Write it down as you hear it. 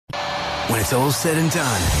it's all said and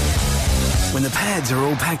done, when the pads are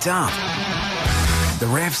all packed up, the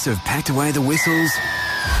refs have packed away the whistles,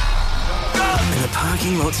 and the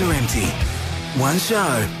parking lots are empty, one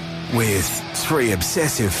show with 3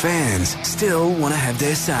 obsessive fans still want to have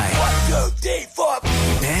their say. 1, 2, 3, 4.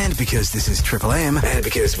 And because this is Triple M, and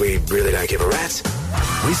because we really don't give a rat's,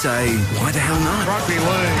 we say, why the hell not? Rugby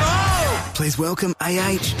league. Please welcome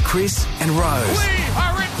AH, Chris and Rose. We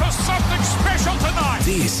are in for something special tonight.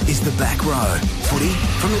 This is The Back Row, footy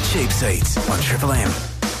from the cheap seats on Triple M.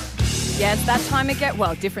 Yeah, it's that time again.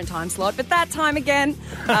 Well, different time slot, but that time again.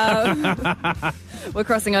 We're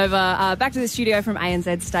crossing over back to the studio from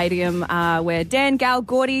ANZ Stadium where Dan, Gal,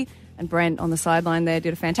 Gordy and Brent on the sideline there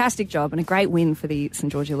did a fantastic job and a great win for the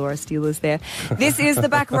St. George Illawarra Steelers there. This is The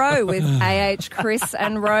Back Row with AH, Chris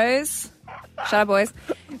and Rose. Shut up, boys.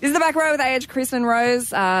 This is The Back Row with AH, Chris and Rose.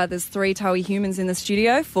 There's 3 toey humans in the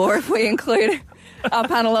studio, 4 if we include our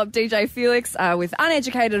panel up DJ Felix with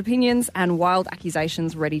uneducated opinions and wild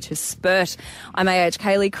accusations ready to spurt. I'm AH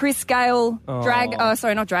Kaylee, Chris Gale,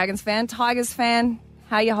 not Dragons fan, Tigers fan.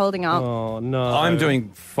 How are you holding up? Oh, no. I'm doing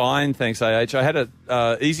fine, thanks, AH. I had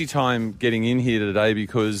an easy time getting in here today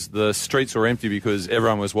because the streets were empty because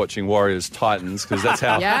everyone was watching Warriors-Titans because that's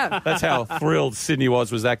how that's how thrilled Sydney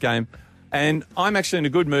was that game. And I'm actually in a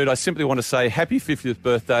good mood. I simply want to say happy 50th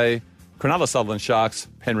birthday, Cronulla Sutherland Sharks,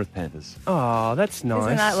 Penrith Panthers. Oh, that's nice.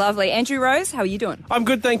 Isn't that lovely? Andrew Rose, how are you doing? I'm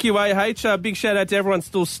good, thank you, AH. Big shout out to everyone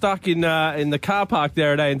still stuck in the car park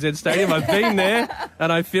there at ANZ Stadium. I've been there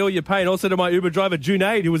and I feel your pain. Also to my Uber driver,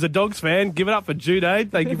 Junaid, who was a Dogs fan. Give it up for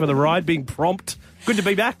Junaid. Thank you for the ride, being prompt. Good to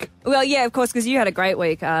be back. Well, yeah, of course, because you had a great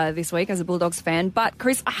week this week as a Bulldogs fan. But,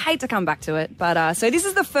 Chris, I hate to come back to it. But so this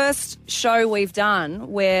is the first show we've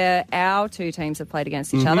done where our 2 teams have played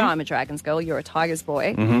against each other. I'm a Dragons girl. You're a Tigers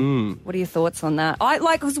boy. What are your thoughts on that?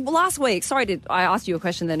 Cause last week, sorry, I asked you a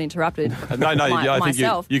question then interrupted I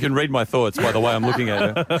myself. think you can read my thoughts by the way I'm looking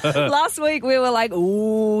at it. Last week we were like,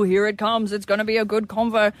 ooh, here it comes. It's going to be a good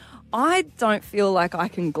convo. I don't feel like I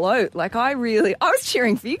can gloat. Like, I was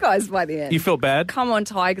cheering for you guys by the end. You felt bad? Come on,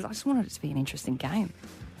 Tigers. I just wanted it to be an interesting game.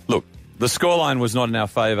 Look, the scoreline was not in our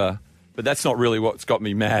favour, but that's not really what's got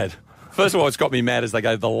me mad. First of all, what's got me mad is they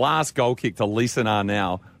gave the last goal kick to Lisa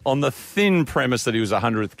now on the thin premise that he was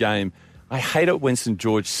 100th game. I hate it when St.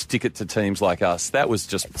 George stick it to teams like us. That was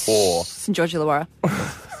just poor. St. George Illawarra.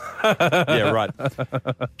 Yeah, right.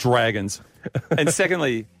 Dragons. And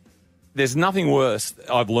secondly, there's nothing worse,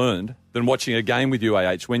 I've learned, than watching a game with you,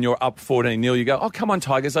 AH. When you're up 14-0, you go, oh, come on,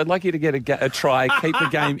 Tigers, I'd like you to get a try, keep the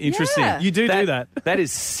game interesting. Yeah. You do that. That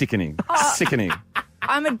is sickening. Sickening.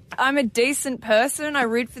 I'm a decent person. I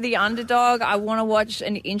root for the underdog. I want to watch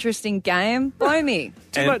an interesting game. Blow me.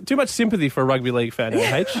 Too much sympathy for a rugby league fan,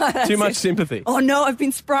 AH. Too much sympathy. Oh, no, I've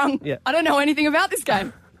been sprung. Yeah. I don't know anything about this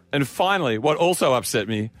game. And finally, what also upset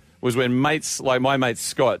me was when mates, like my mate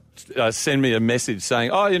Scott, send me a message saying,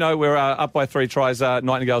 oh, we're up by 3 tries,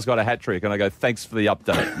 Nightingale's got a hat-trick. And I go, thanks for the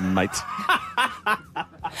update, mate.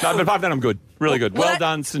 No, but apart from that, I'm good. Really good. Well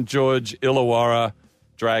done, St. George, Illawarra,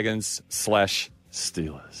 Dragons /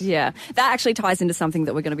 Steelers. Yeah, that actually ties into something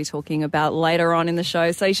that we're going to be talking about later on in the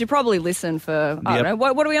show. So you should probably listen for, I don't know,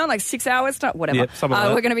 what are we on, like 6 hours? Whatever. Yep, something like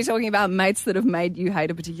that. We're going to be talking about mates that have made you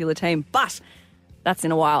hate a particular team. But that's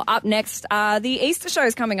in a while. Up next, the Easter show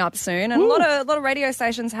is coming up soon, and a lot of radio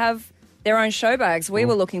stations have their own show bags. We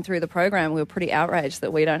were looking through the program. We were pretty outraged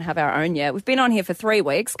that we don't have our own yet. We've been on here for 3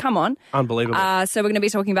 weeks. Come on. Unbelievable. So we're going to be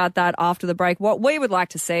talking about that after the break. What we would like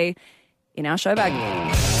to see in our show bag.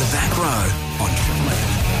 The Back Row on Triple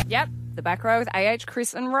M. Yep. The Back Row with AH,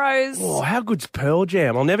 Chris and Rose. Oh, how good's Pearl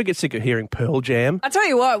Jam? I'll never get sick of hearing Pearl Jam. I tell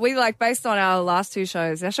you what, we based on our last 2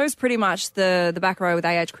 shows. Our show's pretty much the Back Row with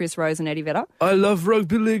AH, Chris, Rose and Eddie Vedder. I love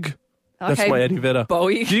rugby league. Okay. That's my Eddie Vedder.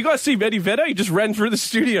 Bowie. Did you guys see Eddie Vedder? He just ran through the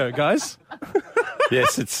studio, guys.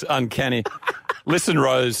 Yes, it's uncanny. Listen,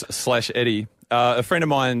 Rose / Eddie, a friend of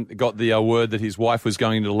mine got the word that his wife was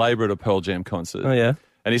going into labour at a Pearl Jam concert. Oh, yeah?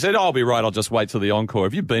 And he said, I'll be right, I'll just wait till the encore.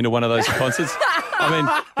 Have you been to one of those concerts? I mean,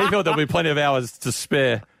 he thought there'll be plenty of hours to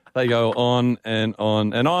spare. They go on and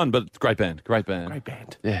on and on, but great band. Great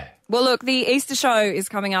band. Yeah. Well, look, the Easter show is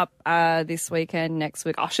coming up this weekend, next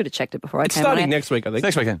week. I should have checked it before I It's came on starting air. next week, I think.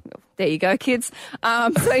 Next weekend. There you go, kids. So,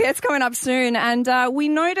 yeah, it's coming up soon. And we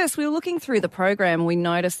were looking through the program, we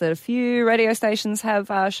noticed that a few radio stations have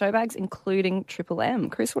show bags, including Triple M.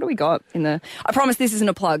 Chris, what do we got in the... I promise this isn't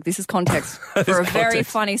a plug. This is context for a very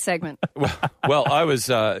funny segment. Well, I was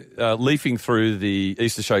leafing through the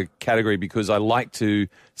Easter show category because I like to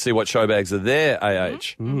see what show bags are there,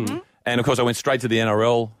 AH. And, of course, I went straight to the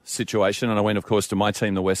NRL situation, and I went, of course, to my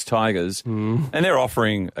team, the West Tigers. And they're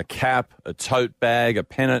offering a cap, a tote bag, a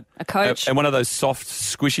pennant. A coach. And one of those soft,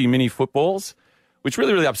 squishy mini footballs, which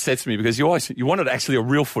really, really upsets me because you wanted actually a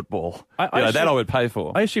real football. That I would pay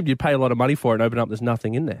for. I assumed you'd pay a lot of money for it and open up there's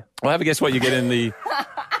nothing in there. Well, have a guess what you get in the...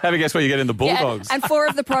 Have a guess what you get in the Bulldogs. Yeah, and 4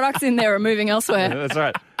 of the products in there are moving elsewhere. That's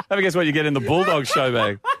right. Have a guess what you get in the Bulldogs show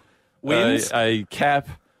bag. Wins? A cap,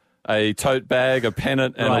 a tote bag, a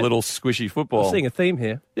pennant, and a little squishy football. I'm seeing a theme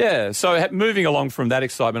here. Yeah, so moving along from that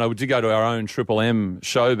excitement, I did go to our own Triple M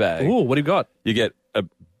show bag. Ooh, what do you got? You get a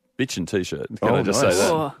bitchin' T-shirt. Can I just say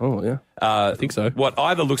that? Oh, yeah. I think so. What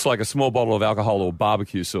either looks like a small bottle of alcohol or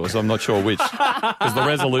barbecue sauce. I'm not sure which, because the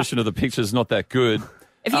resolution of the picture's not that good.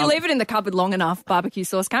 If you leave it in the cupboard long enough, barbecue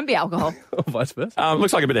sauce can be alcohol. Or vice versa.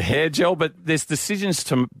 Looks like a bit of hair gel, but there's decisions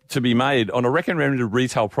to be made. On a recommended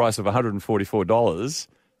retail price of $144,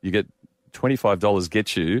 you get $25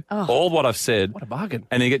 gets you all what I've said. What a bargain.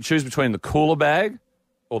 And then you get to choose between the cooler bag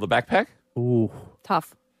or the backpack. Ooh.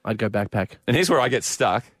 Tough. I'd go backpack. And here's where I get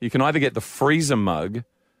stuck. You can either get the freezer mug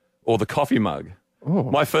or the coffee mug. Oh.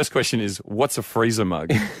 My first question is, what's a freezer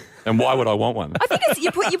mug? And why would I want one? I think it's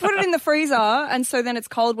you put it in the freezer, and so then it's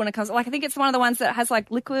cold when it comes. Like I think it's one of the ones that has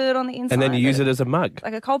like liquid on the inside, and then you use it as a mug,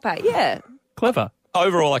 like a cold pack. Yeah, clever.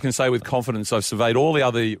 Overall, I can say with confidence I've surveyed all the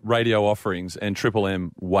other radio offerings, and Triple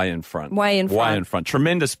M way in front. Way in front.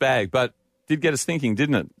 Tremendous bag, but did get us thinking,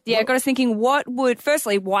 didn't it? Yeah, it got us thinking.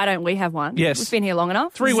 Firstly, why don't we have one? Yes, we've been here long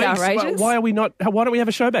enough. 3 weeks. Outrageous. Why are we not? Why don't we have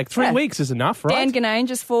a show bag? 3 weeks is enough, right? Dan Ganane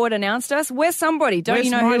just forward announced us. We're somebody. Don't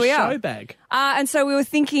you know who we are? Where's my show bag? And so we were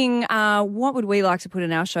thinking, what would we like to put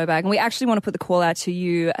in our show bag? And we actually want to put the call out to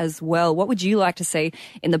you as well. What would you like to see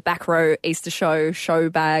in the back row Easter show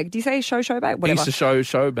bag? Do you say show bag? Whatever. Easter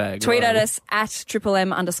show bag. Tweet at us at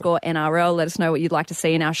 @MMM_NRL. Let us know what you'd like to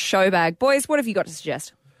see in our show bag. Boys, what have you got to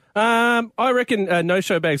suggest? I reckon no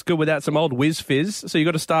show bag's good without some old whiz fizz, so you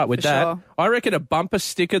got to start with that. Sure. I reckon a bumper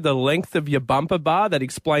sticker the length of your bumper bar that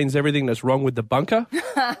explains everything that's wrong with the bunker.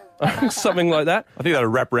 Something like that. I think that'll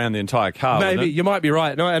wrap around the entire car. Maybe, you might be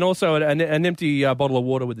right. No, and also an empty bottle of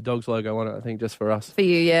water with the dog's logo on it, I think, just for us. For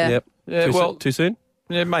you, yeah. Yep. Yeah, too soon?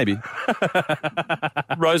 Yeah, maybe.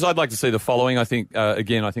 Rose, I'd like to see the following. I think,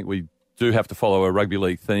 again, we do have to follow a rugby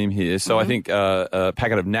league theme here. So I think a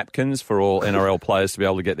packet of napkins for all NRL players to be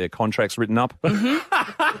able to get their contracts written up.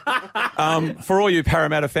 For all you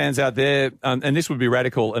Parramatta fans out there, and this would be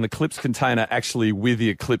radical, an Eclipse container actually with the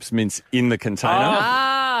Eclipse mints in the container.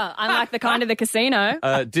 Unlike the kind of the casino.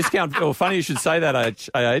 Discount. Well, funny you should say that,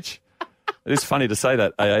 AH. It is funny to say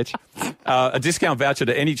that, AH. A discount voucher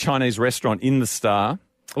to any Chinese restaurant in the Star.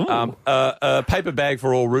 A paper bag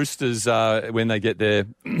for all Roosters when they get their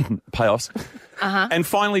payoffs. And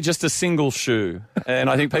finally, just a single shoe. And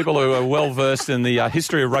I think people who are well-versed in the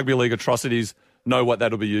history of rugby league atrocities know what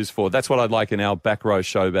that'll be used for. That's what I'd like in our back row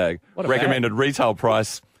show bag. Recommended retail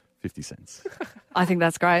price, 50 cents. I think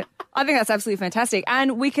that's great. I think that's absolutely fantastic.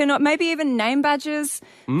 And we can maybe even name badges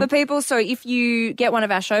for people. So if you get one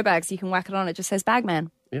of our show bags, you can whack it on. It just says Bagman.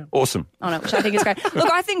 Yeah. Awesome. On it, which I think is great. Look,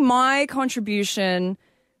 I think my contribution...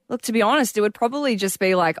 Look, to be honest, it would probably just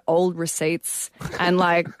be like old receipts and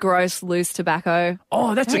like gross loose tobacco.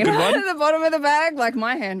 Oh, that's a good one. At the bottom of the bag, like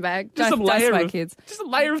my handbag. Just a layer of kids. Just a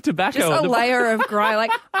layer of tobacco. Just a layer of grey.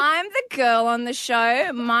 Like, I'm the girl on the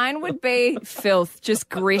show. Mine would be filth, just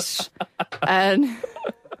grit. And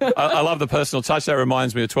I love the personal touch. That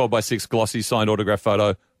reminds me of 12x6 glossy signed autograph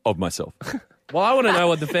photo of myself. Well, I want to know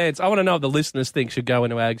what I want to know what the listeners think should go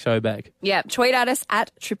into our show bag. Yeah, tweet at us at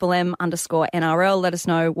 @MMM_NRL. Let us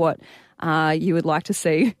know what you would like to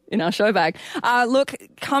see in our show bag. Look,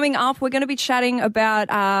 coming up, we're going to be chatting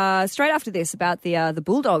about, straight after this, about the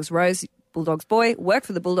Bulldogs. Rose, Bulldogs boy, worked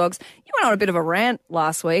for the Bulldogs. You went on a bit of a rant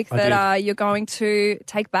last week that you're going to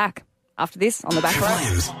take back after this on the back row. Triple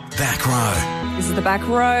M's Back Row. This is the back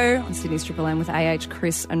row on Sydney's Triple M with AH,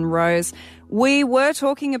 Chris and Rose. We were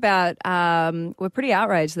talking about, we're pretty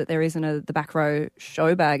outraged that there isn't the back row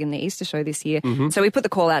show bag in the Easter show this year. So we put the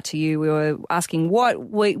call out to you. We were asking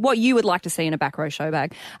what you would like to see in a back row show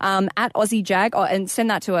bag. At Aussie Jag, and send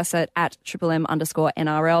that to us at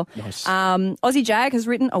 @MMM_NRL. Nice. Aussie Jag has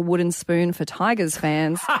written a wooden spoon for Tigers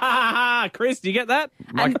fans. Chris, do you get that?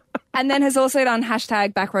 And then has also done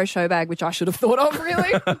hashtag back row show bag, which I should have thought of,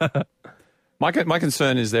 really. My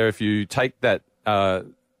concern is there if you take that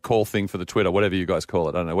call thing for the Twitter, whatever you guys call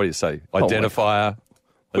it. I don't know. What do you say? Identifier,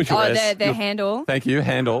 With your S. their handle. Thank you,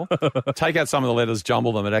 handle. Take out some of the letters,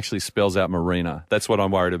 jumble them. It actually spells out Marina. That's what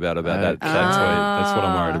I'm worried about that tweet. That's what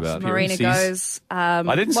I'm worried about. Marina goes,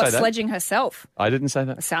 I didn't say that. Sledging herself. I didn't say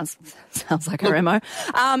that. Sounds like her MO.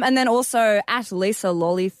 And then also at Lisa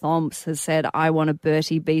Lolly Thomps has said, I want a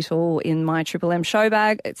Bertie Beetle in my Triple M show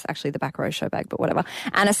bag. It's actually the back row show bag, but whatever.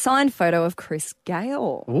 And a signed photo of Chris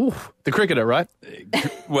Gale. Ooh, the cricketer, right?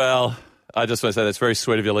 Well, I just want to say that's very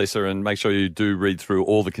sweet of you, Lisa, and make sure you do read through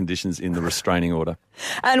all the conditions in the restraining order.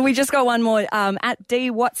 And we just got one more. At D.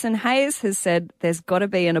 Watson Hayes has said there's got to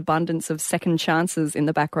be an abundance of second chances in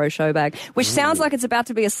the back row show bag, which sounds like it's about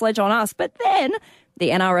to be a sledge on us, but then the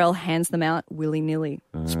NRL hands them out willy-nilly.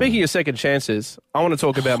 Speaking of second chances, I want to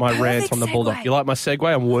talk about my rants on the Bulldog. You like my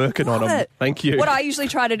segue? I'm working on them. Thank you. What I usually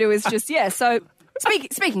try to do is just, so...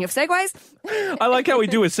 Speaking of segues, I like how we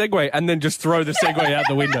do a segue and then just throw the segue out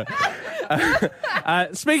the window.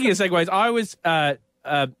 Speaking of segues, I was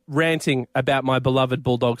ranting about my beloved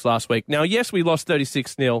Bulldogs last week. Now, yes, we lost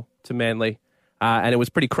 36-0 to Manly, and it was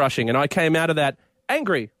pretty crushing. And I came out of that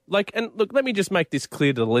angry. And look, let me just make this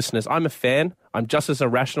clear to the listeners. I'm a fan. I'm just as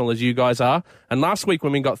irrational as you guys are. And last week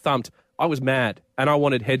when we got thumped, I was mad and I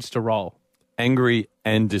wanted heads to roll. Angry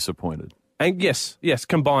and disappointed. And yes,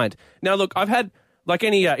 combined. Now, look, I've had... Like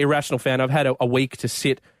any irrational fan, I've had a week to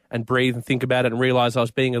sit and breathe and think about it and realise I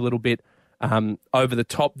was being a little bit over the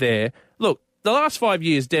top there. Look, the last 5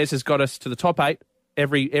 years, Des has got us to the top 8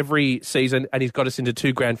 every season, and he's got us into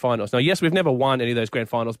 2 grand finals. Now, yes, we've never won any of those grand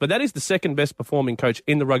finals, but that is the second best performing coach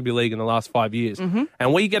in the rugby league in the last 5 years. Mm-hmm.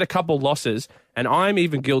 And we get a couple losses, and I'm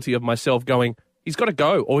even guilty of myself going, he's got to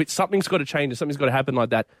go, or something's got to change, or something's got to happen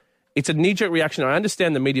like that. It's a knee-jerk reaction. I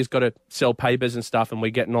understand the media's got to sell papers and stuff, and we're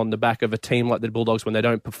getting on the back of a team like the Bulldogs when they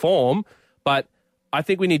don't perform, but I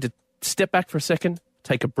think we need to step back for a second,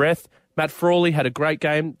 take a breath. Matt Frawley had a great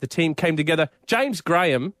game. The team came together. James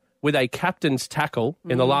Graham with a captain's tackle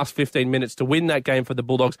in the last 15 minutes to win that game for the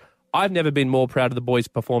Bulldogs. I've never been more proud of the boys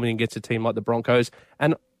performing against a team like the Broncos,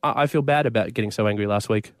 and I feel bad about getting so angry last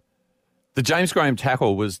week. The James Graham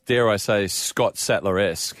tackle was, dare I say, Scott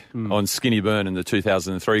Sattler-esque on Skinny Burn in the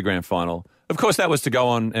 2003 grand final. Of course, that was to go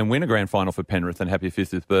on and win a grand final for Penrith, and happy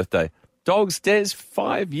 50th birthday. Dogs, Des,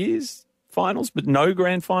 5 years finals, but no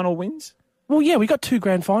grand final wins? Well, yeah, we got 2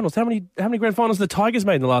 grand finals. How many grand finals have the Tigers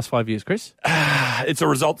made in the last 5 years, Chris? It's a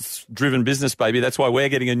results-driven business, baby. That's why we're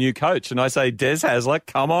getting a new coach. And I say, Des Hasler,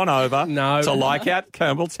 come on over to Leichhardt,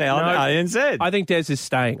 Campbelltown, ANZ. I think Des is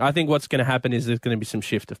staying. I think what's going to happen is there's going to be some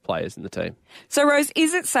shift of players in the team. So, Rose,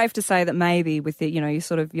 is it safe to say that maybe with the,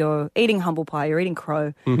 you're eating humble pie, you're eating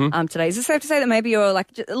crow today, is it safe to say that maybe you're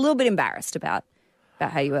like just a little bit embarrassed about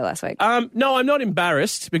how you were last week? No, I'm not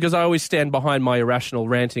embarrassed because I always stand behind my irrational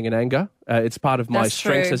ranting and anger. It's part of my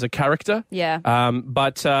strengths as a character. Yeah.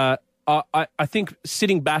 But I think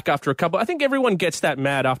sitting back after a couple, I think everyone gets that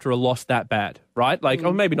mad after a loss that bad, right?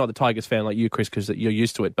 Or maybe not the Tigers fan like you, Chris, because you're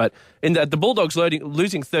used to it. But in the Bulldogs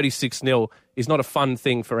losing 36-0 is not a fun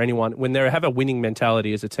thing for anyone when they have a winning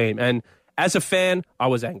mentality as a team. And as a fan, I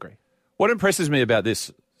was angry. What impresses me about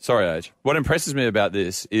this... Sorry, Age. What impresses me about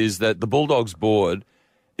this is that the Bulldogs board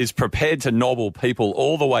is prepared to nobble people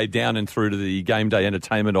all the way down and through to the game day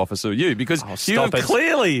entertainment officer, because you have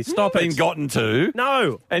clearly been gotten to.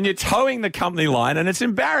 No. And you're towing the company line, and it's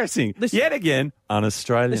embarrassing. Yet again,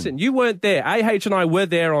 un-Australian. Listen, you weren't there. AH and I were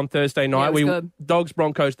there on Thursday night. Yeah, it was good. Dogs,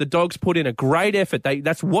 Broncos. The Dogs put in a great effort.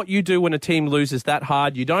 That's what you do when a team loses that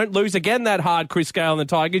hard. You don't lose again that hard, Chris Gale and the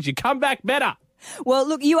Tigers. You come back better. Well,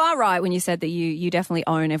 look, you are right when you said that you definitely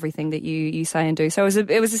own everything that you say and do. So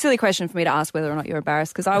it was a silly question for me to ask whether or not you're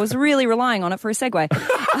embarrassed because I was really relying on it for a segue.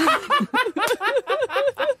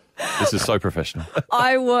 This is so professional.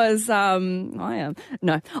 I was at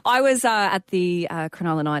the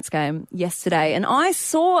Cronulla Knights game yesterday, and I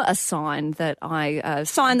saw a sign that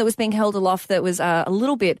was being held aloft that was a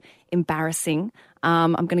little bit embarrassing.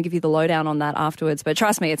 I'm going to give you the lowdown on that afterwards, but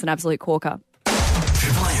trust me, it's an absolute corker.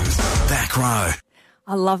 Triple M's Back Row.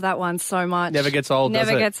 I love that one so much. Never gets old,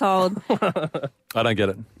 Never gets old. I don't get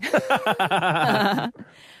it.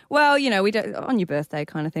 Well, we do on your birthday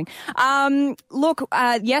kind of thing. Look,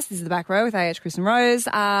 yes, this is the Back Row with AH, Chris and Rose.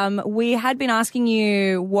 We had been asking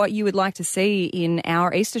you what you would like to see in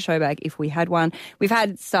our Easter show bag if we had one. We've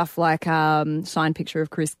had stuff like signed picture of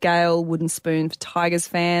Chris Gale, wooden spoon for Tigers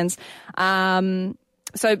fans.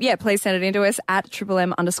 So, yeah, please send it in to us at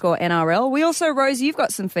 @MM_NRL. We also, Rose, you've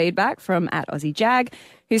got some feedback from @AussieJag,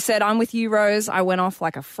 who said, I'm with you, Rose. I went off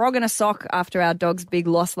like a frog in a sock after our dog's big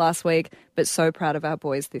loss last week, but so proud of our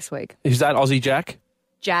boys this week. Is that Aussie Jack?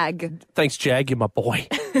 Jag. Thanks, Jag. You're my boy.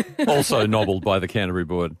 Also nobbled by the Canterbury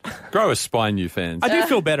board. Grow a spine, you fans. I do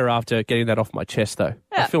feel better after getting that off my chest, though.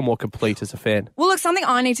 Yeah. I feel more complete as a fan. Well, look, something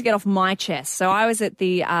I need to get off my chest. So I was at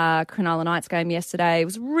the Cronulla Knights game yesterday. It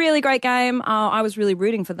was a really great game. I was really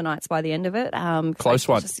rooting for the Knights by the end of it. Close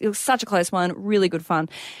one. It was such a close one. Really good fun.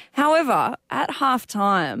 However, at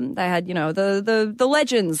halftime, they had, the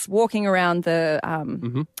legends walking around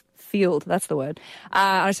the field. That's the word.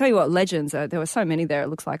 I tell you what, legends. There were so many there. It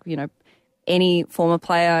looks like, any former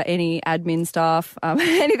player, any admin staff,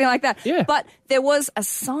 anything like that. Yeah. But there was a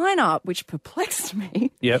sign up which perplexed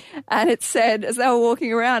me. Yep. And it said, as they were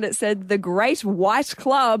walking around, it said, "The Great White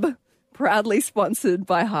Club, proudly sponsored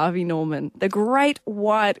by Harvey Norman." The Great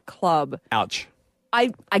White Club. Ouch. I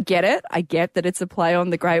get it. I get that it's a play on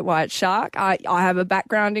the Great White Shark. I have a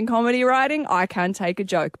background in comedy writing. I can take a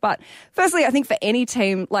joke. But firstly, I think for any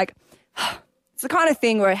team, it's the kind of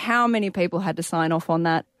thing where how many people had to sign off on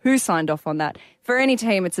that? Who signed off on that? For any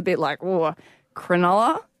team, it's a bit like,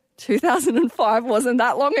 Cronulla, 2005 wasn't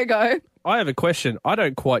that long ago. I have a question. I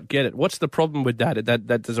don't quite get it. What's the problem with that?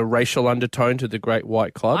 That there's a racial undertone to the Great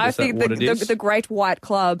White Club? I Is think that what it is? the Great White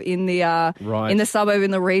Club in the Right. in the suburb in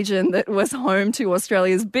the region that was home to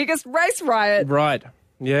Australia's biggest race riot. Right.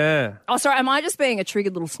 Yeah. Oh, sorry. Am I just being a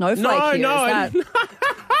triggered little snowflake No, here? no. Is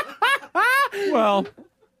that... Well,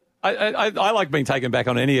 I like being taken back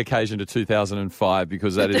on any occasion to 2005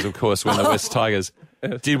 because that is, of course, when the West Tigers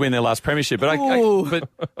did win their last premiership. But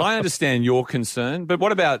I understand your concern. But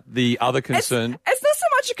what about the other concern? It's not so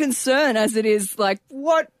much a concern as it is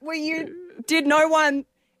what were you? Did no one?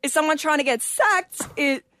 Is someone trying to get sacked?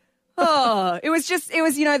 It was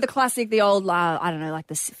the classic, the old, I don't know, like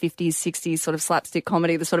the 50s, 60s sort of slapstick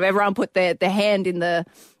comedy. The sort of everyone put their hand in their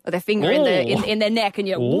finger in their neck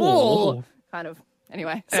and kind of.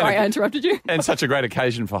 Anyway, sorry I interrupted you. And such a great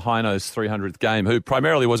occasion for Heino's 300th game, who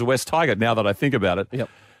primarily was a West Tiger, now that I think about it. Yep.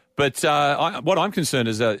 But what I'm concerned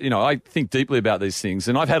is, I think deeply about these things,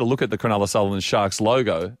 and I've had a look at the Cronulla Sutherland Sharks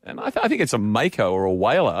logo, and I think it's a mako or a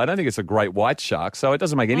whaler. I don't think it's a great white shark, so it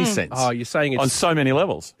doesn't make any sense. Oh, you're saying it's on so many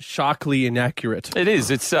levels. Sharkly inaccurate. It is.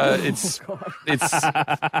 It's Get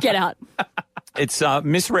out. It's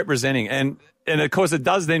misrepresenting, and of course it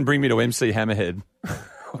does then bring me to MC Hammerhead.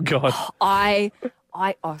 Oh God.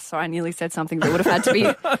 Sorry, I nearly said something that would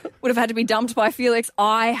have had to be dumped by Felix.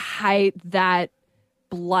 I hate that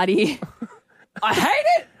bloody. I hate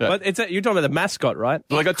it. But you're talking about the mascot, right?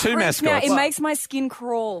 Well, they got two mascots. It makes my skin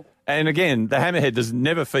crawl. And again, the Hammerhead has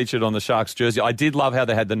never featured on the Sharks jersey. I did love how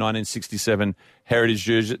they had the 1967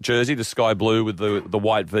 Heritage jersey, the sky blue with the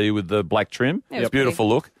white V with the black trim. It's a beautiful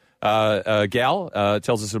look. Gal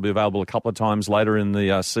tells us it'll be available a couple of times later in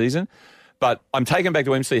the season. But I'm taken back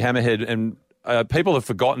to MC Hammerhead, and people have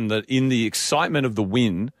forgotten that in the excitement of the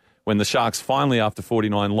win, when the Sharks finally, after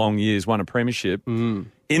 49 long years, won a premiership, in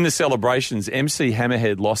the celebrations, MC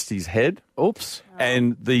Hammerhead lost his head. Oops.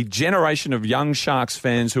 And the generation of young Sharks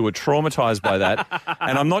fans who were traumatised by that,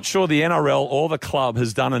 and I'm not sure the NRL or the club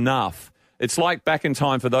has done enough. It's like back in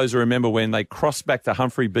time, for those who remember, when they crossed back to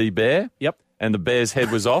Humphrey B. Bear. Yep. And the Bear's head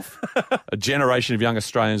was off. A generation of young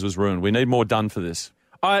Australians was ruined. We need more done for this.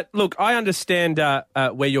 Look, I understand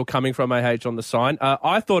where you're coming from, AH, on the sign.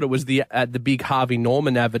 I thought it was the big Harvey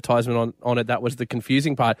Norman advertisement on it that was the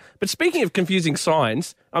confusing part. But speaking of confusing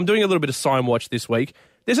signs, I'm doing a little bit of sign watch this week.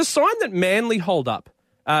 There's a sign that Manly hold up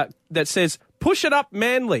that says, "Push it up,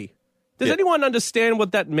 Manly." Does anyone understand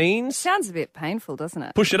what that means? Sounds a bit painful, doesn't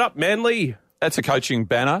it? Push it up, Manly. That's a coaching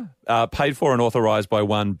banner paid for and authorised by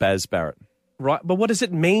one Baz Barrett. Right, but what does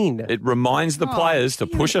it mean? It reminds the players to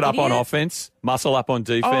push it up on offense, muscle up on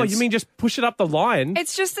defense. Oh, you mean just push it up the line?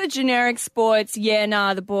 It's just a generic sports,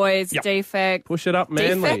 the boys, defect. Push it up,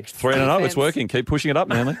 Manly. 3-0, it's working. Keep pushing it up,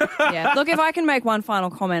 Manly. Yeah. Look, if I can make one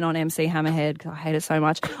final comment on MC Hammerhead, because I hate it so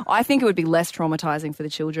much, I think it would be less traumatising for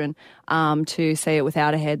the children to see it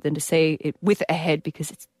without a head than to see it with a head,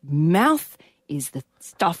 because its mouth is the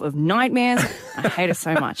stuff of nightmares. I hate it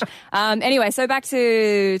so much. Anyway, so back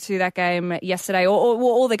to that game yesterday, or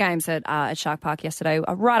all the games at Shark Park yesterday.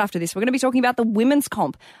 Right after this, we're going to be talking about the women's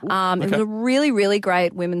comp. It was a really, really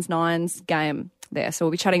great women's nines game there. So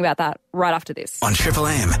we'll be chatting about that right after this. On Triple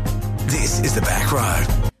M, this is the Back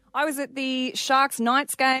Row. I was at the Sharks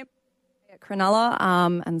Knights game at Cronulla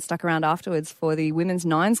and stuck around afterwards for the women's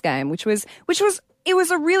nines game, which was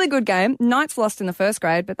a really good game. Knights lost in the first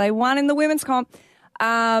grade, but they won in the women's comp.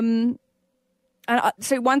 So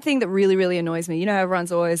one thing that really, really annoys me,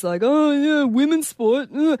 everyone's always like, "Oh yeah, women's sport."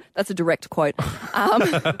 That's a direct quote.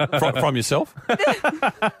 From yourself?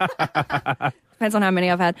 Depends on how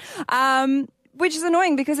many I've had. Which is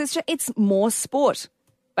annoying because it's more sport,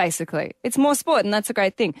 basically. It's more sport, and that's a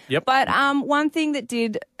great thing. Yep. But one thing that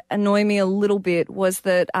did annoy me a little bit was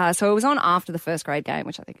that, so it was on after the first grade game,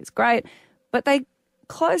 which I think is great, but they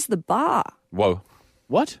closed the bar. Whoa.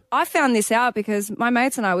 What? I found this out because my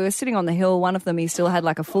mates and I, we were sitting on the hill. One of them, he still had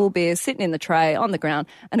like a full beer sitting in the tray on the ground,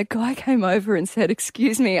 and a guy came over and said,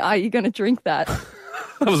 "Excuse me, are you going to drink that?"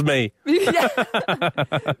 That was me. Yeah.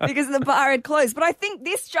 Because the bar had closed. But I think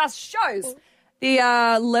this just shows the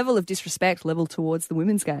level of disrespect level towards the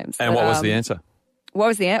women's games. And what was the answer? What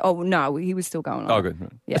was the answer? Oh, no, he was still going on. Oh,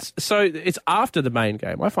 good. Yeah. So it's after the main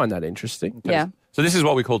game. I find that interesting. Yeah. So this is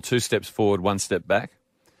what we call 2 steps forward, 1 step back.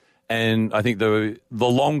 And I think the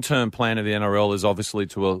long-term plan of the NRL is obviously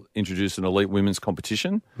to introduce an elite women's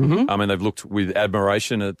competition. Mm-hmm. I mean, they've looked with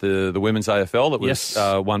admiration at the women's AFL that was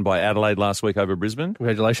won by Adelaide last week over Brisbane.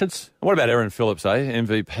 Congratulations. What about Erin Phillips,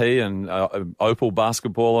 MVP and Opal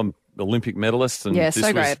basketball and Olympic medalist? And Yeah,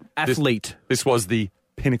 so great. Athlete. This was the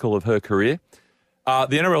pinnacle of her career. The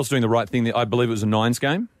NRL's doing the right thing. I believe it was a 9s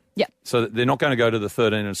game. Yeah. So they're not going to go to the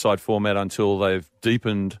 13-side format until they've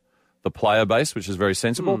deepened the player base, which is very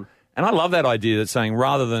sensible. And I love that idea that's saying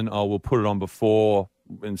rather than, we'll put it on before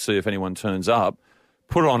and see if anyone turns up,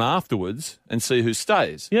 put it on afterwards and see who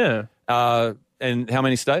stays. Yeah. And how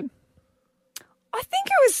many stayed? I think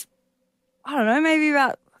it was, I don't know, maybe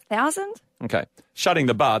about 1,000. Okay. Shutting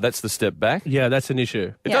the bar, that's the step back. Yeah, that's an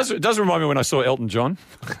issue. It does remind me when I saw Elton John.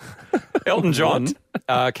 Elton John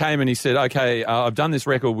came and he said, okay, I've done this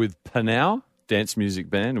record with Panau, dance music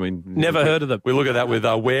band. Never heard of them. We look at that with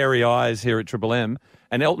wary eyes here at Triple M.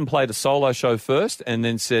 And Elton played a solo show first and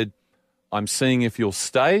then said, I'm seeing if you'll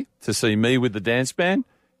stay to see me with the dance band.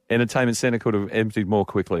 Entertainment Centre could have emptied more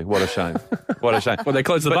quickly. What a shame. What a shame. Well, they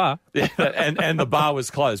closed the bar. Yeah, and the bar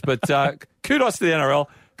was closed. But kudos to the NRL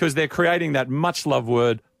because they're creating that much-loved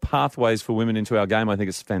word, pathways for women into our game. I think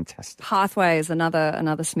it's fantastic. Pathway is another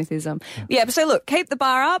Smithism. Yeah, but so look, keep the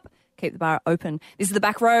bar up. Keep the bar open. This is the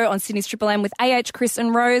back row on Sydney's Triple M with AH, Chris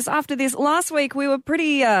and Rose. After this, last week we were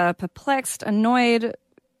pretty perplexed, annoyed,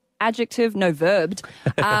 adjective, no verbed,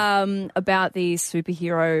 about the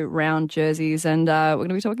superhero round jerseys. And we're going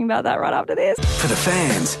to be talking about that right after this. For the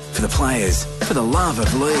fans, for the players, for the love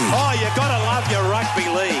of league. Oh, you got to love your rugby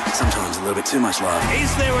league. Sometimes a little bit too much love.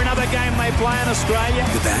 Is there another game they play in Australia?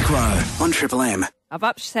 The back row on Triple M. I've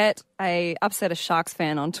upset a Sharks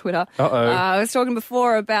fan on Twitter. Uh-oh. I was talking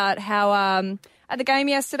before about how at the game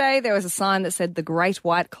yesterday there was a sign that said the Great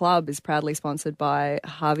White Club is proudly sponsored by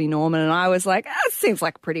Harvey Norman, and I was like, it seems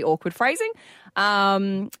like pretty awkward phrasing.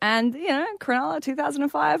 And, you know, Cronulla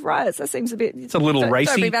 2005 riots, that seems a bit... It's a little racy.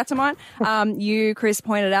 Don't bring that to mind. You, Chris,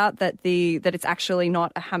 pointed out that it's actually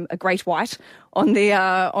not a Great White on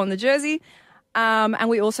the jersey. And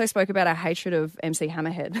we also spoke about our hatred of MC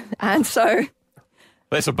Hammerhead. And so...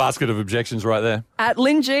 That's a basket of objections right there. At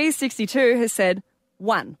Lynn G62 has said,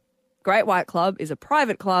 1, Great White Club is a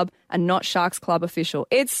private club and not Sharks Club official.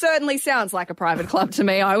 It certainly sounds like a private club to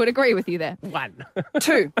me. I would agree with you there. 1.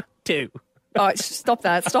 2. 2. Oh, stop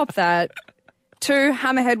that. 2,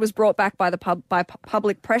 Hammerhead was brought back by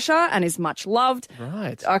public pressure and is much loved.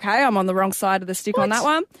 Right. Okay, I'm on the wrong side of the stick on that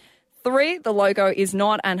one. 3, the logo is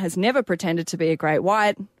not and has never pretended to be a Great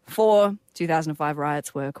White. 4, 2005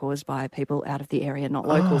 riots were caused by people out of the area, not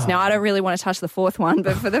locals. Now, I don't really want to touch the 4th one,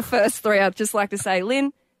 but for the first 3, I'd just like to say,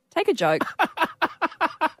 Lynn, take a joke.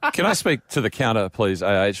 Can I speak to the counter, please,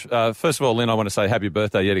 AH? First of all, Lynn, I want to say happy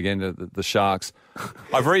birthday yet again to the Sharks.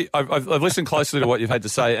 I've listened closely to what you've had to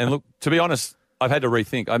say, and look, to be honest, I've had to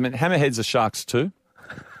rethink. I mean, Hammerheads are Sharks too.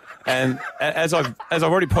 And as I've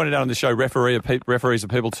already pointed out on the show, referees are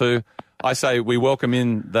people too. I say we welcome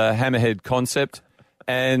in the Hammerhead concept.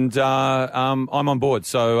 And I'm on board.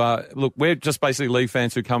 So, look, we're just basically league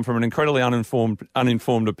fans who come from an incredibly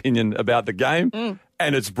uninformed opinion about the game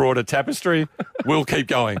and its broader tapestry. We'll keep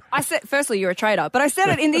going. I said, firstly, you're a traitor, but I said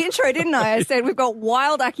it in the intro, didn't I? I said we've got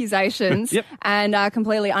wild accusations and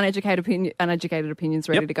completely uneducated opinions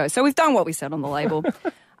ready to go. So we've done what we said on the label.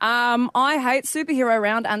 I hate superhero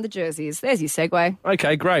round and the jerseys. There's your segue.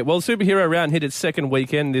 Okay, great. Well, superhero round hit its second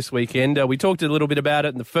weekend this weekend. We talked a little bit about it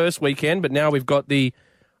in the first weekend, but now we've got the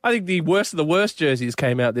worst of the worst jerseys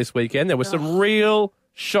came out this weekend. There were some real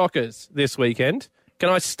shockers this weekend. Can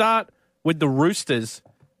I start with the Roosters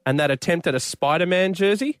and that attempt at a Spider-Man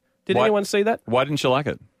jersey? Did anyone see that? Why didn't you like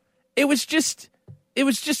it? It was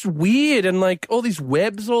just weird and like all these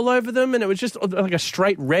webs all over them, and it was just like a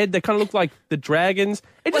straight red. They kind of looked like the dragons.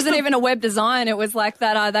 It wasn't even a web design. It was like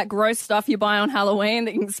that gross stuff you buy on Halloween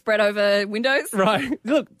that you can spread over windows. Right.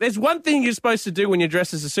 Look, there's one thing you're supposed to do when you're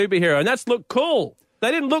dressed as a superhero, and that's look cool.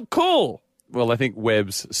 They didn't look cool. Well, I think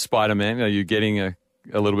Webb's Spider-Man, you're getting a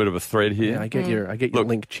a little bit of a thread here. Yeah, I get your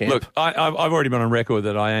link, champ. Look, I've already been on record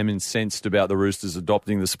that I am incensed about the Roosters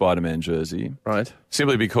adopting the Spider-Man jersey. Right.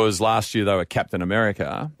 Simply because last year they were Captain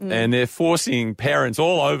America, and they're forcing parents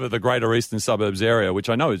all over the greater eastern suburbs area, which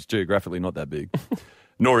I know is geographically not that big,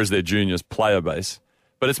 nor is their juniors player base.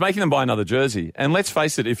 But it's making them buy another jersey. And let's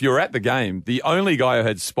face it, if you're at the game, the only guy who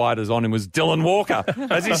had spiders on him was Dylan Walker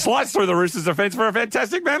as he sliced through the Roosters' defence for a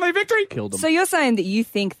fantastic Manly victory. Killed them. So you're saying that you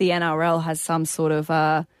think the NRL has some sort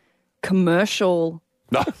of commercial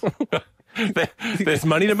No. There's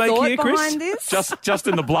money to make thought here, Chris? behind this? Just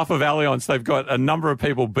in the bluff of Allianz, they've got a number of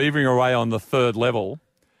people beavering away on the third level,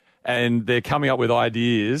 and they're coming up with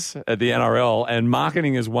ideas at the NRL, and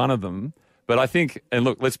marketing is one of them. But I think, and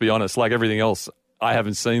look, let's be honest, like everything else, I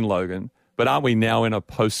haven't seen Logan, but aren't we now in a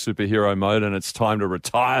post-superhero mode and it's time to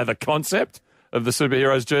retire the concept of the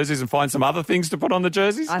superheroes' jerseys and find some other things to put on the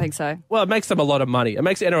jerseys? I think so. Well, it makes them a lot of money. It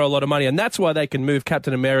makes the NRL a lot of money, and that's why they can move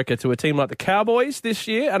Captain America to a team like the Cowboys this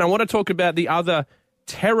year. And I want to talk about the other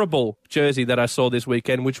terrible jersey that I saw this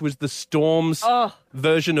weekend, which was the Storm's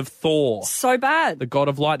version of Thor, So bad. the God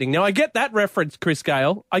of Lightning. Now, I get that reference, Chris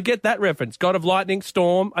Gale. I get that reference. God of Lightning,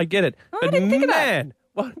 Storm, I get it. I didn't think of that. man,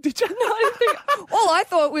 what did you? All I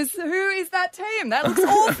thought was, who is that team? That looks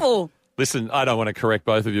awful. Listen, I don't want to correct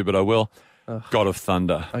both of you, but I will. God of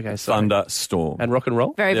Thunder. Okay, sorry. Thunder Storm. And rock and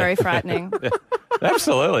roll? Very, very frightening.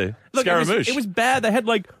 Absolutely. Look, Scaramouche. it was bad. They had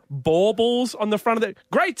like baubles on the front of it.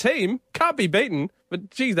 Great team. Can't be beaten. But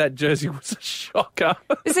geez, that jersey was a shocker.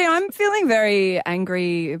 See, I'm feeling very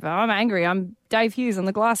angry. I'm angry. I'm Dave Hughes on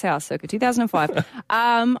the Glass House circa 2005.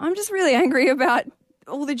 I'm just really angry about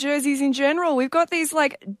all the jerseys in general. We've got these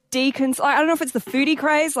like I don't know if it's the foodie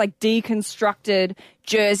craze, like deconstructed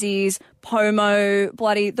jerseys, Pomo,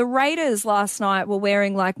 the Raiders last night were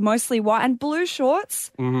wearing like mostly white and blue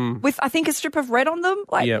shorts with I think a strip of red on them.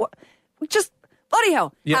 Like just bloody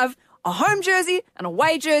hell. Have a home jersey, an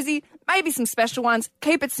away jersey, maybe some special ones.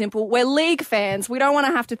 Keep it simple. We're league fans. We don't want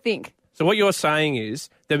to have to think. So what you're saying is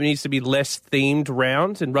there needs to be less themed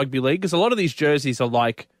rounds in rugby league? Because a lot of these jerseys are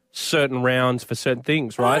like certain rounds for certain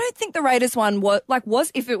things, right? I don't think the Raiders one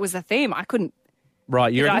was if it was a theme. I couldn't.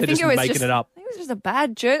 Right, you're just making it up. I think it was just a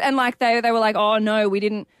bad jersey. And like they were like, oh no, we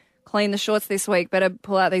didn't clean the shorts this week. Better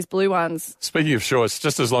pull out these blue ones. Speaking of shorts,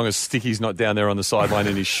 just as long as Sticky's not down there on the sideline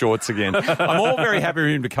in his shorts again. I'm all very happy for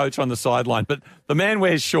him to coach on the sideline, but the man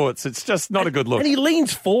wears shorts. It's just not a good look. And he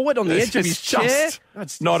leans forward on the edge of his chair.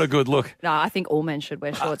 It's not a good look. No, I think all men should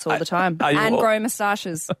wear shorts all the time and grow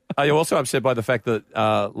moustaches. Are you also upset by the fact that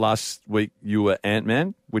last week you were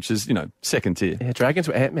Ant-Man, which is, second tier? Yeah, Dragons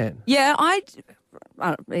were Ant-Man. Yeah, I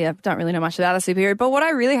don't really know much about the superhero, but what I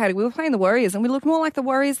really hated, we were playing the Warriors and we looked more like the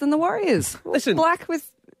Warriors than the Warriors. Listen, black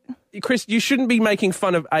with... Chris, you shouldn't be making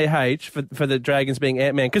fun of AH for the Dragons being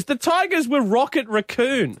Ant-Man, because the Tigers were Rocket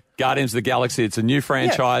Raccoon. Guardians of the Galaxy, it's a new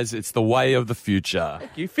franchise. Yeah. It's the way of the future.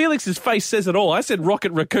 Felix's face says it all. I said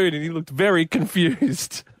Rocket Raccoon and he looked very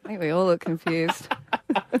confused. I think we all look confused.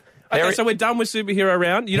 Okay, so we're done with superhero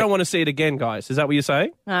round. You don't want to see it again, guys. Is that what you're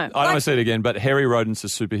saying? No. I don't want to see it again, but hairy rodents are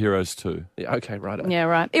superheroes too. Yeah, okay, right. Yeah,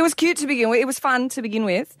 right. It was cute to begin with. It was fun to begin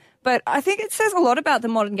with. But I think it says a lot about the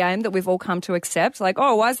modern game that we've all come to accept. Like,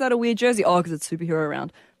 oh, why is that a weird jersey? Oh, because it's superhero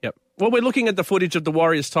round. Yep. Well, we're looking at the footage of the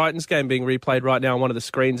Warriors-Titans game being replayed right now on one of the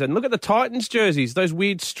screens. And look at the Titans jerseys, those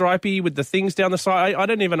weird stripy with the things down the side. I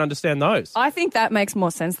don't even understand those. I think that makes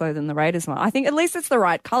more sense, though, than the Raiders one. I think at least it's the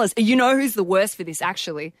right colours. You know who's the worst for this,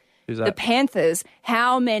 actually? Who's that? The Panthers.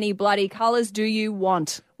 How many bloody colours do you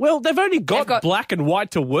want? Well, they've only got black and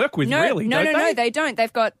white to work with, really, No, don't they? they don't.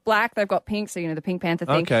 They've got black, they've got pink, so the Pink Panther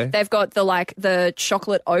thing. Okay. They've got the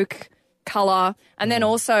chocolate oak colour, and then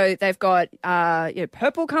also they've got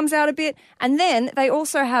purple comes out a bit, and then they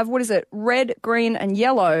also have, red, green and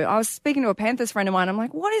yellow. I was speaking to a Panthers friend of mine, I'm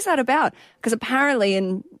like, what is that about? Because apparently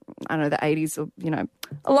in, I don't know, the 80s or,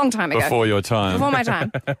 a long time ago. Before your time. Before my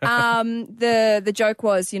time. The joke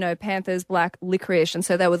was, Panthers, black, licorice, and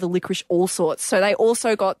so they were the licorice all sorts. So they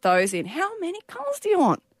also got those in. How many colours do you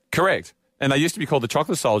want? Correct. And they used to be called the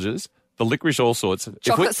Chocolate Soldiers, the licorice all sorts.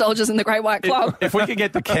 Chocolate Soldiers in the Great White Club. If we could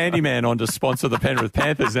get the Candyman on to sponsor the Penrith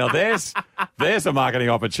Panthers, now there's a marketing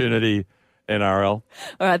opportunity, NRL. All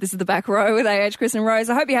right, this is the back row with AH, Chris and Rose.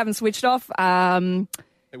 I hope you haven't switched off.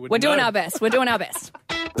 We're doing our best. We're doing our best.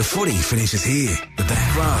 The footy finishes here. The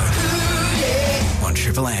back row on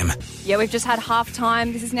Triple M. Yeah, we've just had half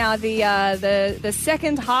time. This is now the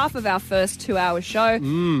second half of our first 2 hour show.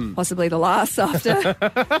 Possibly the last after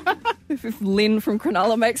if Lynn from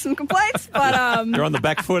Cronulla makes some complaints. But You're on the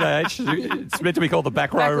back foot, H. It's meant to be called the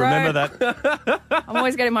back row. Back row. Remember that? I'm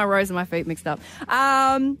always getting my rows and my feet mixed up.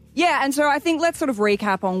 Yeah, and so I think let's sort of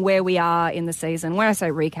recap on where we are in the season. When I say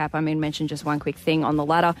recap, I mean mention just one quick thing on the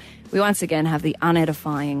ladder. We once again have the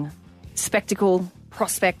unedifying spectacle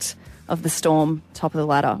prospect of the Storm, top of the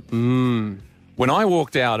ladder. When I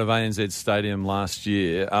walked out of ANZ Stadium last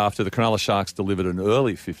year after the Cronulla Sharks delivered an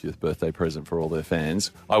early 50th birthday present for all their fans,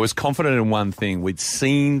 I was confident in one thing. We'd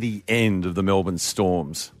seen the end of the Melbourne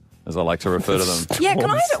Storms, as I like to refer to them. Yeah,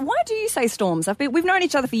 why do you say Storms? We've known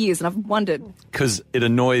each other for years and I've wondered. Because it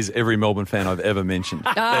annoys every Melbourne fan I've ever mentioned.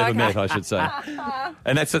 Ever met, I should say.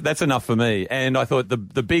 And that's enough for me. And I thought the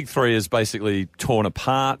big three is basically torn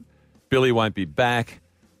apart. Billy won't be back.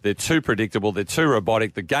 They're too predictable. They're too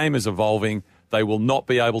robotic. The game is evolving. They will not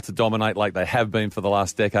be able to dominate like they have been for the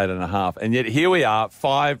last decade and a half. And yet here we are,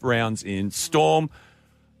 5 rounds in. Storm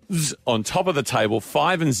on top of the table,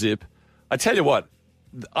 5 and zip. I tell you what,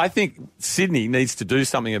 I think Sydney needs to do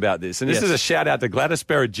something about this. And this is a shout out to Gladys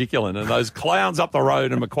Berejiklian and those clowns up the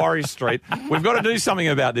road in Macquarie Street. We've got to do something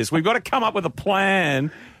about this. We've got to come up with a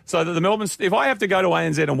plan so that the Melbourne... If I have to go to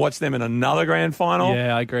ANZ and watch them in another grand final...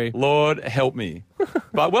 Yeah, I agree. Lord, help me.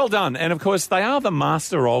 But well done. And, of course, they are the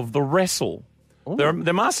master of the wrestle. They're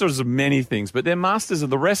masters of many things, but they're masters of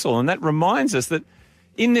the wrestle. And that reminds us that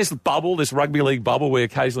in this bubble, this rugby league bubble we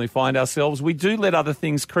occasionally find ourselves, we do let other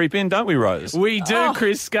things creep in, don't we, Rose? We do,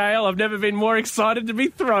 Chris Scale. I've never been more excited to be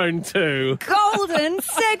thrown to. Golden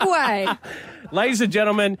segue. Ladies and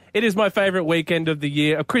gentlemen, it is my favourite weekend of the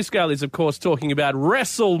year. Chris Gale is, of course, talking about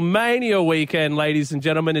WrestleMania weekend, ladies and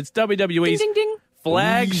gentlemen. It's WWE's Ding, ding, ding.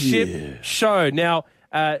 flagship show. Now,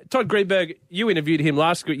 Todd Greenberg, you interviewed him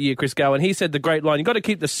last year, Chris Gale, and he said the great line, you've got to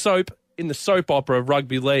keep the soap in the soap opera of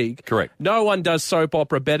rugby league. Correct. No one does soap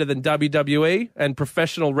opera better than WWE and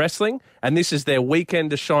professional wrestling, and this is their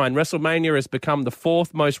weekend to shine. WrestleMania has become the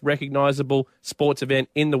 4th most recognisable sports event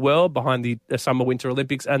in the world behind the Summer Winter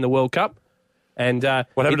Olympics and the World Cup. And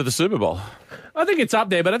what happened to the Super Bowl? I think it's up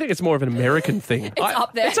there, but I think it's more of an American thing. It's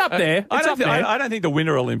up there. It's up there. I don't think the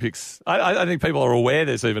Winter Olympics... I think people are aware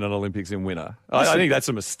there's even an Olympics in winter. I think that's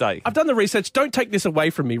a mistake. I've done the research. Don't take this away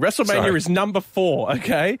from me. WrestleMania is number 4,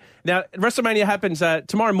 okay? Now, WrestleMania happens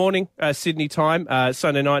tomorrow morning, Sydney time,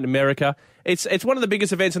 Sunday night in America. It's one of the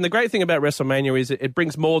biggest events, and the great thing about WrestleMania is it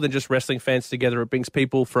brings more than just wrestling fans together. It brings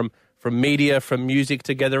people from media, from music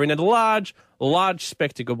together in a large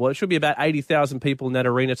spectacle. Well, it should be about 80,000 people in that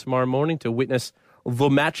arena tomorrow morning to witness the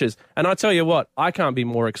matches. And I tell you what, I can't be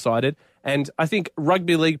more excited. And I think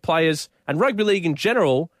rugby league players and rugby league in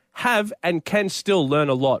general have and can still learn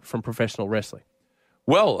a lot from professional wrestling.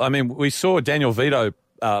 Well, I mean, we saw Daniel Vito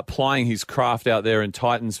plying his craft out there in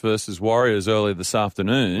Titans versus Warriors earlier this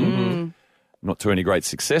afternoon. Not to any great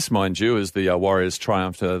success, mind you, as the Warriors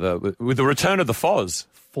triumphed with the return of the Foz.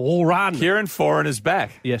 Foran. Kieran Foran is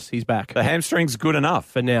back. Yes, he's back. The hamstring's good enough.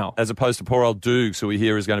 For now. As opposed to poor old Dukes, who we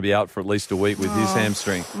hear is going to be out for at least a week with his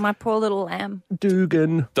hamstring. My poor little lamb.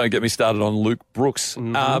 Dugan. Don't get me started on Luke Brooks.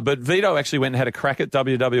 But Vito actually went and had a crack at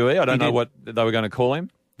WWE. I don't know what they were going to call him.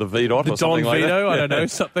 The Vidot or something like that. The Don Vito, I don't know,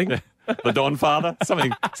 something. The Don Father,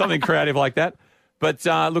 something creative like that. But,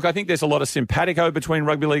 look, I think there's a lot of simpatico between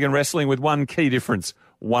rugby league and wrestling with one key difference.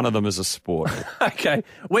 One of them is a sport. Okay.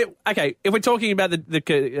 If we're talking about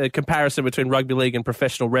the comparison between rugby league and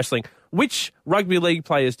professional wrestling, which rugby league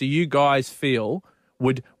players do you guys feel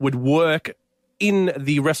would work in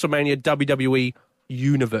the WrestleMania WWE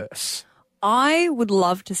universe? I would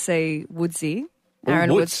love to see Woodsy,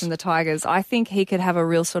 Aaron Woods from the Tigers. I think he could have a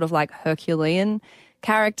real sort of like Herculean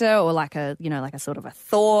character or like a sort of a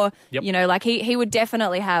Thor. Yep. You know, like he would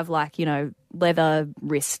definitely have like, you know, leather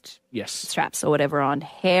wrist straps or whatever on,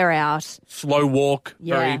 hair out. Slow walk,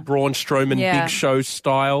 very Braun Strowman, Big Show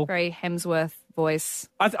style. Very Hemsworth voice.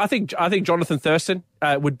 I think Jonathan Thurston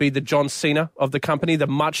would be the John Cena of the company, the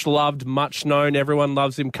much loved, much known, everyone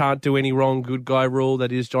loves him, can't do any wrong, good guy rule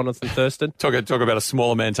that is Jonathan Thurston. Talk about a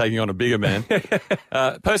smaller man taking on a bigger man.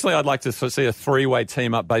 Personally, I'd like to see a 3-way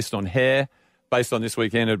team up based on hair. Based on this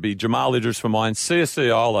weekend, it would be Jamal Idris for mine, Sia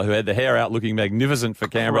Siola, who had the hair out looking magnificent for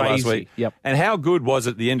Canberra last week. Yep. And how good was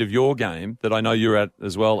it at the end of your game, that I know you were at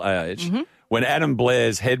as well, when Adam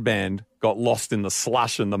Blair's headband got lost in the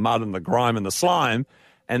slush and the mud and the grime and the slime,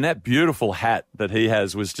 and that beautiful hat that he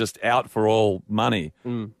has was just out for all money.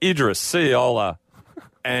 Idris, Siola,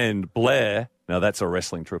 and Blair. Now, that's a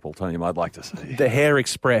wrestling triple team I'd like to see. The Hair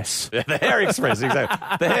Express. Yeah, the Hair Express,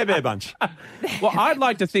 exactly. The Hair Bear Bunch. Well, I'd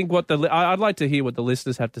like to hear what the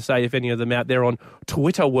listeners have to say, if any of them out there on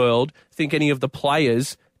Twitter world think any of the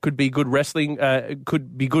players could be good wrestlers.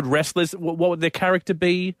 What would their character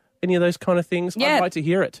be Any of those kind of things? Yeah. I'd like to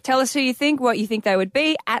hear it. Tell us who you think, what you think they would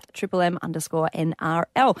be at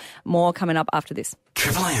 @MM_NRL. More coming up after this.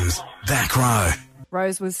 Triple M's Back Row.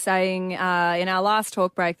 Rose was saying in our last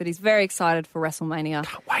talk break that he's very excited for WrestleMania.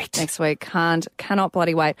 Can't wait. Next week. Cannot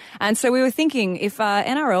bloody wait. And so we were thinking, if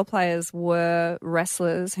NRL players were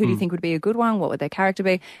wrestlers, who do you think would be a good one? What would their character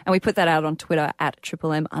be? And we put that out on Twitter at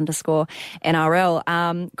 @MM_NRL.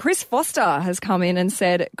 Chris Foster has come in and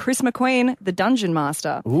said Chris McQueen, the Dungeon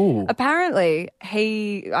Master. Ooh. Apparently,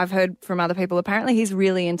 I've heard from other people, apparently he's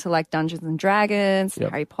really into like Dungeons and Dragons, and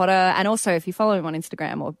Harry Potter. And also, if you follow him on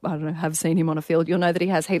Instagram or, I don't know, have seen him on a field, you'll know that he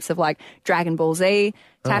has heaps of like Dragon Ball Z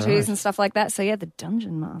tattoos and stuff like that. So yeah, the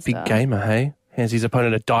Dungeon Master. Big gamer, hey? Hands his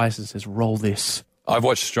opponent a dice and says, roll this. I've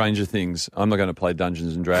watched Stranger Things. I'm not going to play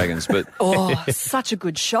Dungeons and Dragons, but Oh, such a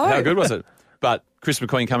good show. how good was it? But Chris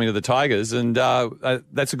McQueen coming to the Tigers, and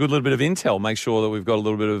that's a good little bit of intel. Make sure that we've got a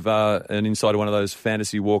little bit of an insight of one of those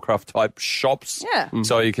fantasy Warcraft type shops. Yeah.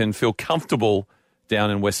 So you can feel comfortable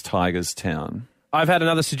down in West Tigers Town. I've had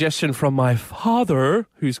another suggestion from my father,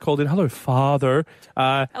 who's called in. Hello, father.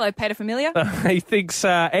 Hello, Peter Familia. He thinks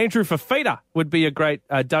Andrew Fifita would be a great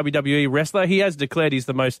WWE wrestler. He has declared he's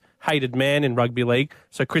the most hated man in rugby league.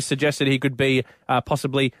 So Chris suggested he could be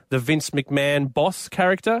possibly the Vince McMahon boss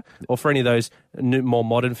character, or for any of those more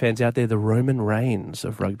modern fans out there, the Roman Reigns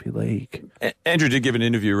of rugby league. Andrew did give an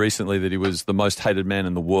interview recently that he was the most hated man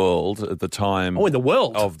in the world at the time. Oh, in the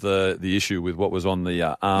world? Of the issue with what was on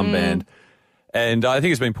the armband. And I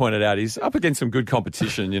think it's been pointed out he's up against some good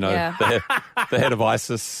competition, you know, Yeah. the head of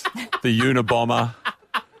ISIS, the Unabomber,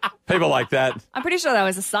 people like that. I'm pretty sure that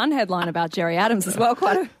was a Sun headline about Jerry Adams as well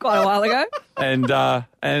quite a while ago. And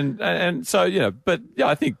so, you know, but yeah,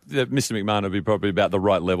 I think that Mr. McMahon would be probably about the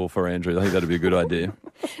right level for Andrew. I think that'd be a good idea.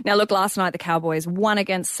 Now, look, last night the Cowboys won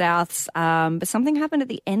against Souths, but something happened at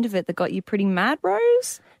the end of it that got you pretty mad,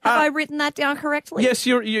 Rose. Have I written that down correctly? Yes,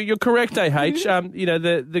 you're correct, AH. You know,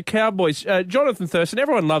 the Cowboys, Jonathan Thurston,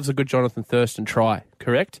 everyone loves a good Jonathan Thurston try,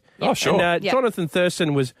 correct? Oh, sure. And Jonathan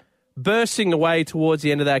Thurston was bursting away towards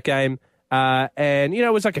the end of that game, and, you know,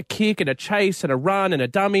 it was like a kick and a chase and a run and a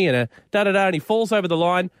dummy and a da-da-da, and he falls over the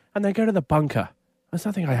line, and they go to the bunker. There's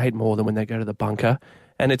nothing I hate more than when they go to the bunker,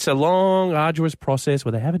 and it's a long, arduous process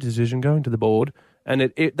where they have a decision going to the board,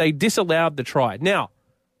 and they disallowed the try. Now,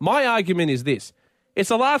 my argument is this. It's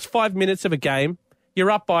the last 5 minutes of a game.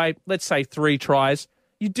 You're up by, let's say, 3 tries.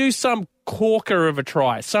 You do some corker of a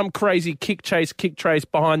try, some crazy kick trace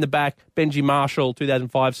behind the back, Benji Marshall,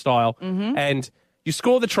 2005 style, and you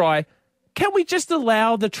score the try. Can we just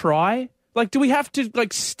allow the try? Like, do we have to,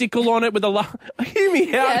 like, stickle on it with a hear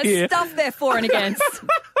me out here. Stuff there for and against.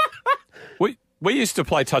 We used to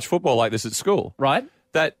play touch football like this at school. Right.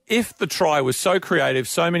 That if the try was so creative,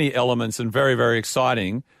 so many elements and very, very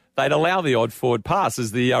exciting, they'd allow the odd forward pass,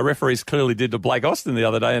 as the referees clearly did to Blake Austin the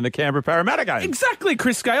other day in the Canberra Parramatta game. Exactly,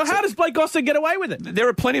 Chris Scale. How does Blake Austin get away with it? There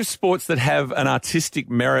are plenty of sports that have an artistic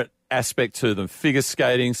merit aspect to them. Figure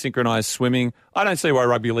skating, synchronised swimming. I don't see why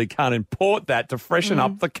rugby league can't import that to freshen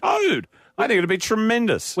up the code. I think it'd be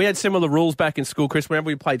tremendous. We had similar rules back in school, Chris. Whenever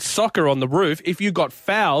we played soccer on the roof, if you got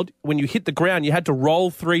fouled, when you hit the ground, you had to roll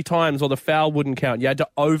 3 times or the foul wouldn't count. You had to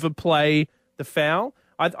overplay the foul.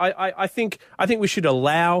 I think we should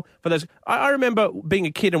allow for those. I remember being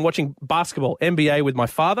a kid and watching basketball, NBA, with my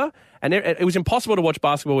father, and it was impossible to watch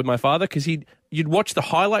basketball with my father because you'd watch the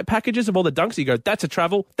highlight packages of all the dunks. You go, that's a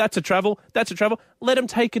travel, that's a travel, that's a travel. Let him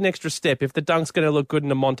take an extra step if the dunk's going to look good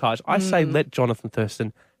in a montage. I say let Jonathan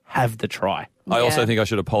Thurston have the try. I also think I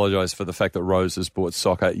should apologise for the fact that Rose has brought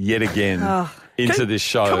soccer yet again into this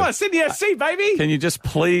show. Come on, Sydney SC, baby. Can you just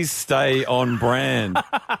please stay on brand?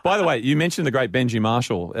 By the way, you mentioned the great Benji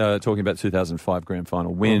Marshall talking about 2005 grand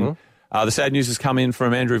final win. The sad news has come in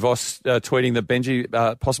from Andrew Voss tweeting that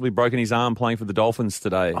Benji possibly broken his arm playing for the Dolphins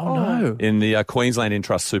today. Oh, no. In the Queensland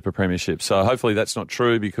Intrust Super Premiership. So hopefully that's not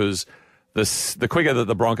true, because the quicker that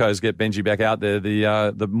the Broncos get Benji back out there,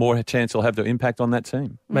 the more chance he'll have to impact on that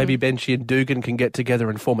team. Maybe Benji and Dugan can get together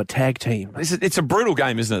and form a tag team. It's a brutal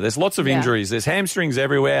game, isn't it? There's lots of injuries. There's hamstrings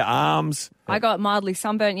everywhere, arms. I got mildly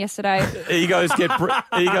sunburnt yesterday. Egos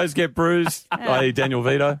get bruised. i.e. Daniel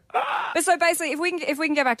Vito. But so basically, if we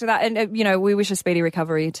can get back to that, and you know, we wish a speedy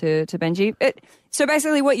recovery to Benji. So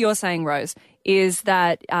basically, what you're saying, Rose, is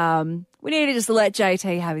that we need to just let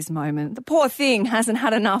JT have his moment. The poor thing hasn't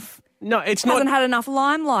had enough. No, it's not. Hasn't had enough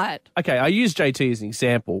limelight. Okay, I use JT as an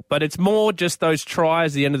example, but it's more just those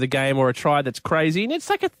tries at the end of the game, or a try that's crazy. And it's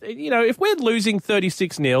like, if we're losing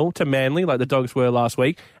 36-0 to Manly, like the Dogs were last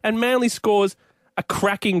week, and Manly scores a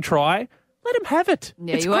cracking try, let him have it.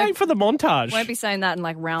 Yeah, it's great for the montage. Won't be saying that in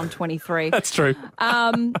like round 23. That's true.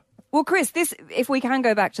 Well, Chris, if we can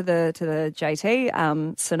go back to the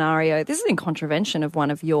JT scenario, this is in contravention of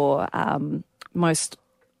one of your most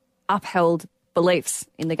upheld beliefs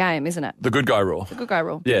in the game, isn't it? The good guy rule. The good guy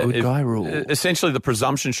rule. Yeah, Good guy rule. Essentially, the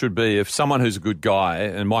presumption should be if someone who's a good guy,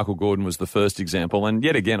 and Michael Gordon was the first example, and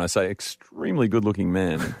yet again I say extremely good-looking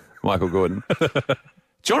man, Michael Gordon.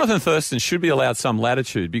 Jonathan Thurston should be allowed some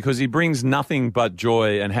latitude because he brings nothing but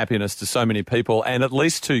joy and happiness to so many people and at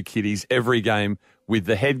least 2 kiddies every game with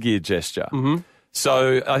the headgear gesture. Mm-hmm.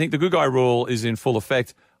 So I think the good guy rule is in full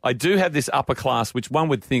effect. I do have this upper class, which one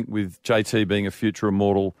would think with JT being a future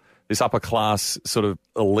immortal, this upper class sort of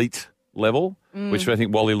elite level, which I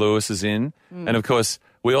think Wally Lewis is in. And of course,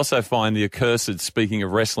 we also find the accursed, speaking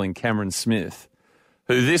of wrestling, Cameron Smith,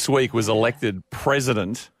 who this week was elected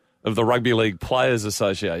president of the Rugby League Players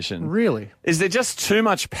Association. Really? Is there just too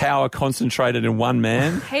much power concentrated in one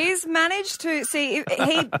man? He's managed to see.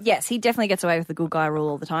 Yes, he definitely gets away with the good guy rule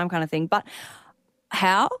all the time, kind of thing. But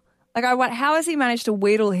how? Like, how has he managed to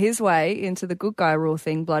wheedle his way into the good guy rule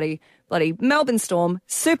thing? Bloody Melbourne Storm,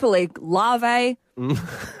 Super League, Larvae.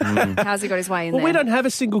 How's he got his way in there? Well, we don't have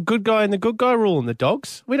a single good guy in the good guy rule in the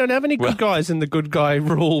Dogs. We don't have any good guys in the good guy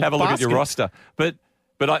rule. Have a look basket. at your roster. But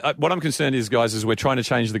what I'm concerned is, guys, is we're trying to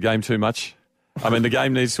change the game too much. I mean, the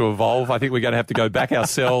game needs to evolve. I think we're going to have to go back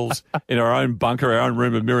ourselves in our own bunker, our own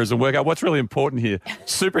room of mirrors, and work out what's really important here.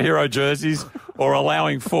 Superhero jerseys or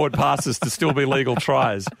allowing forward passes to still be legal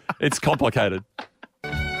tries. It's complicated.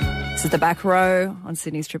 This is the back row on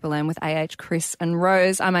Sydney's Triple M with AH, Chris and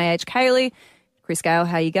Rose. I'm AH Kaylee. Chris Gale,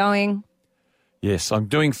 how you going? Yes, I'm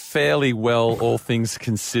doing fairly well, all things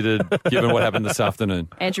considered, given what happened this afternoon.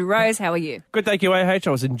 Andrew Rose, how are you? Good, thank you, AH. I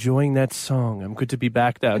was enjoying that song. I'm good to be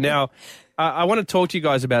back now. Now, I want to talk to you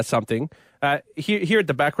guys about something. Here at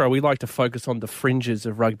the back row, we like to focus on the fringes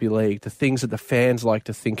of rugby league, the things that the fans like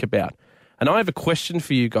to think about. And I have a question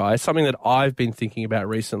for you guys, something that I've been thinking about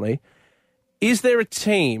recently. Is there a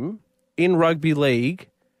team in rugby league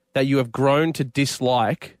that you have grown to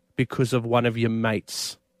dislike because of one of your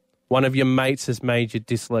mates? One of your mates has made you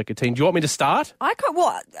dislike a team. Do you want me to start?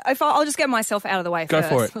 I'll just get myself out of the way Go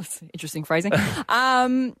first. for it. That's interesting phrasing.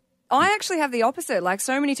 I actually have the opposite. Like,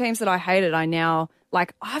 so many teams that I hated, I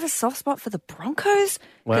have a soft spot for the Broncos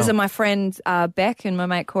because of my friend Beck and my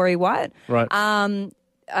mate Corey White. Right.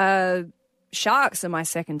 Sharks are my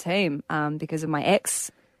second team because of my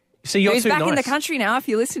ex. See, you're He's too back nice. in the country now, if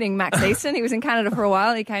you're listening, Max Easton. He was in Canada for a while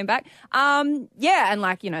and he came back. Shouldn't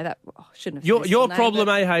have finished Your the name, problem,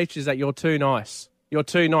 but- AH, is that you're too nice. You're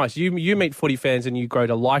too nice. You meet footy fans and you grow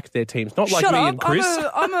to like their teams, not like Shut me up. and Chris.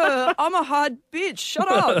 I'm a hard bitch. Shut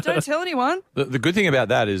up. Don't tell anyone. The good thing about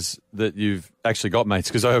that is that you've actually got mates,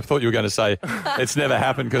 because I thought you were going to say it's never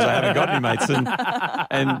happened because I haven't got any mates.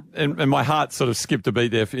 And my heart sort of skipped a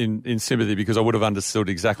beat there in sympathy because I would have understood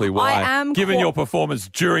exactly why. Given your performance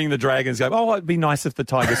during the Dragons game, it'd be nice if the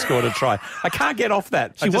Tigers scored a try. I can't get off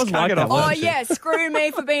that. She was like that, wasn't she? Yeah, screw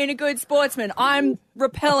me for being a good sportsman. I'm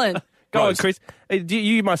repellent. Go on, Chris.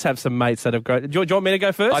 You must have some mates that have grown. Do you want me to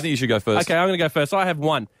go first? I think you should go first. Okay, I'm going to go first. I have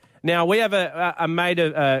one. Now, we have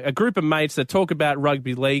a group of mates that talk about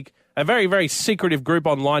rugby league, a very, very secretive group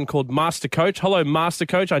online called Master Coach. Hello, Master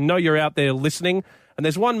Coach. I know you're out there listening. And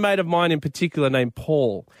there's one mate of mine in particular named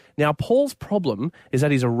Paul. Now, Paul's problem is that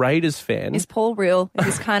he's a Raiders fan. Is Paul real?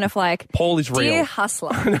 He's kind of like Paul is real. Dear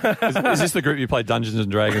hustler. Is this the group you play Dungeons and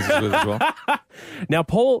Dragons with as well? Now,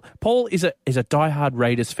 Paul is a diehard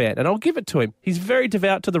Raiders fan, and I'll give it to him. He's very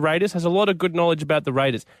devout to the Raiders, has a lot of good knowledge about the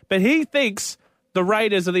Raiders, but he thinks the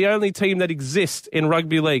Raiders are the only team that exists in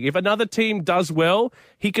rugby league. If another team does well,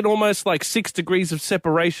 he can almost 6 degrees of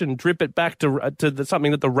separation drip it back to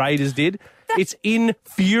something that the Raiders did. It's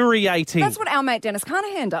infuriating. That's what our mate Dennis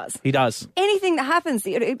Carnahan does. He does. Anything that happens,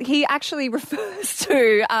 he actually refers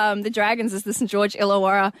to the Dragons as the St. George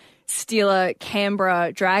Illawarra Steeler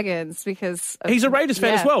Canberra Dragons because he's a Raiders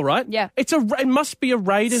fan as well, right? Yeah. It must be a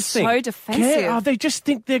Raiders thing. So defensive. Yeah, they just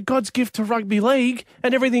think they're God's gift to rugby league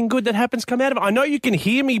and everything good that happens come out of it. I know you can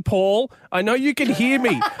hear me, Paul. I know you can hear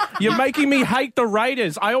me. You're making me hate the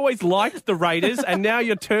Raiders. I always liked the Raiders and now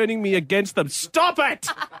you're turning me against them. Stop it!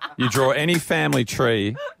 You draw any family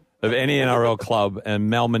tree of any NRL club and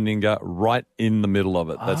Mal Meninga right in the middle of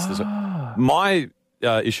it. That's my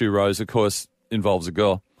issue, Rose, of course, involves a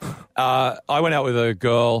girl. I went out with a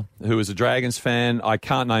girl who was a Dragons fan. I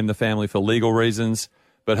can't name the family for legal reasons,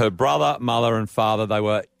 but her brother, mother and father, they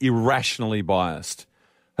were irrationally biased.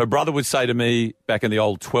 Her brother would say to me back in the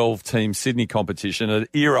old 12-team Sydney competition, an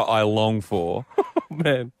era I long for,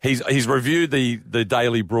 Man. he's reviewed the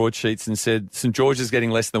daily broadsheets and said St. George is getting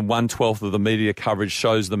less than 1/12 of the media coverage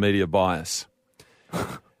shows the media bias.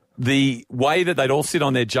 the way that they'd all sit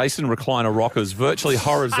on their Jason recliner rockers, virtually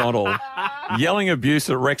horizontal, yelling abuse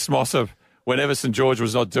at Rex Mosser whenever St George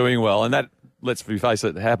was not doing well, and that, let's face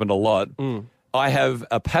it, happened a lot. I have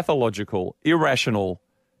a pathological, irrational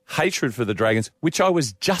hatred for the Dragons, which I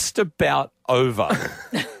was just about over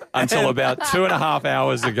until about 2.5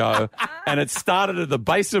 hours ago, and it started at the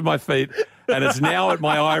base of my feet, and it's now at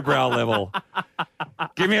my eyebrow level.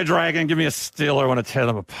 Give me a Dragon, give me a Steeler, I want to tear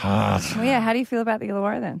them apart. Well, yeah, how do you feel about the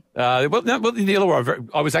Illawarra then? The Illawarra,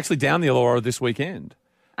 I was actually down the Illawarra this weekend.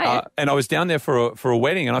 And I was down there for a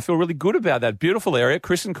wedding, and I feel really good about that. Beautiful area.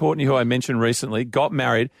 Chris and Courtney, who I mentioned recently, got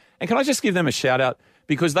married. And can I just give them a shout-out?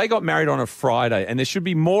 Because they got married on a Friday, and there should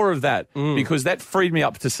be more of that, because that freed me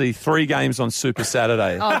up to see 3 games on Super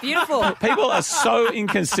Saturday. Oh, beautiful. People are so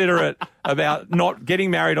inconsiderate about not getting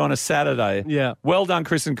married on a Saturday. Yeah. Well done,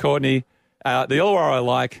 Chris and Courtney. The Illawarra I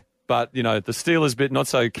like, but, the Steelers bit not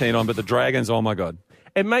so keen on, but the Dragons, oh, my God.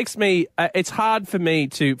 It makes me, it's hard for me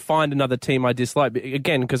to find another team I dislike,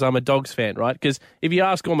 again, because I'm a Dogs fan, right? Because if you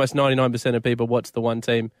ask almost 99% of people what's the one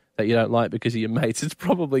team that you don't like because of your mates, it's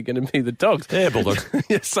probably going to be the Dogs. Yeah, Bulldogs.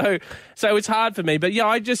 Yeah, so it's hard for me. But yeah,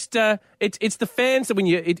 I just, it's the fans that when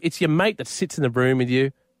it's your mate that sits in the room with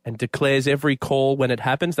you and declares every call when it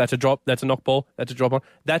happens. That's a drop, that's a knock ball, that's a drop on.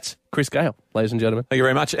 That's Chris Gale, ladies and gentlemen. Thank you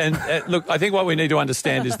very much. And look, I think what we need to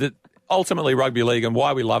understand is that ultimately, rugby league and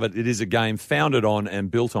why we love it, it is a game founded on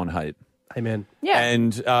and built on hate. Amen. Yeah.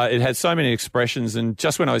 And it had so many expressions. And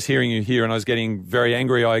just when I was hearing you here and I was getting very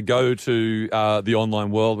angry, I go to the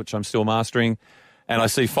online world, which I'm still mastering, and I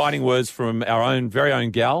see fighting words from our very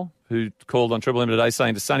own gal who called on Triple M today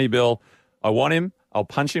saying to Sonny Bill, I want him, I'll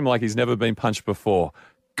punch him like he's never been punched before.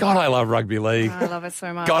 God, I love rugby league. I love it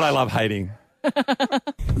so much. God, I love hating.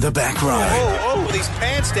 The back row. Oh, with his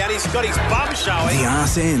pants down, he's got his bum showing. The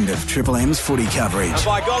arse end of Triple M's footy coverage. And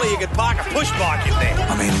by golly, you could park a push bike in there.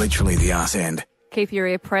 I mean, literally the arse end. Keep your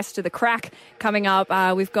ear pressed to the crack. Coming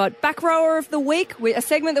up, we've got Back Rower of the Week, a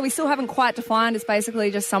segment that we still haven't quite defined. It's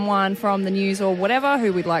basically just someone from the news or whatever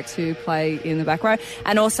who we'd like to play in the back row.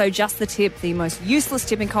 And also Just the Tip, the most useless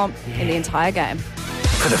tipping comp in the entire game.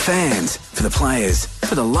 For the fans, for the players,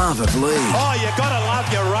 for the love of league. Oh, you got to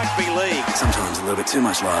love your rugby league. Sometimes a little bit too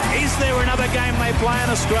much love. Is there another game they play in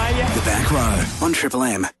Australia? The back row on Triple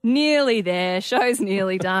M. Nearly there. Show's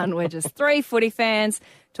nearly done. We're just 3 footy fans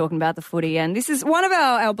talking about the footy. And this is one of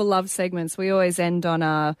our beloved segments. We always end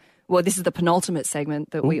on this is the penultimate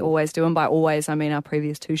segment that we always do. And by always, I mean our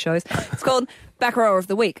previous 2 shows. It's called Back Rower of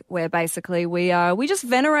the Week, where basically we just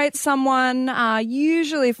venerate someone,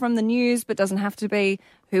 usually from the news, but doesn't have to be,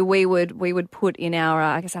 who we would put in our,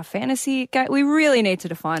 our fantasy game. We really need to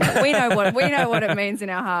define it. We know what it means in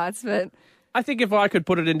our hearts, but I think if I could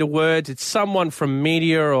put it into words, it's someone from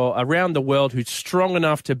media or around the world who's strong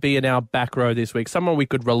enough to be in our back row this week, someone we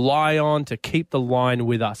could rely on to keep the line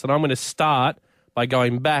with us. And I'm going to start by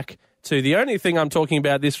going back to the only thing I'm talking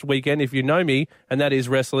about this weekend, if you know me, and that is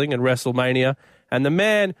wrestling and WrestleMania. And the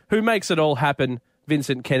man who makes it all happen,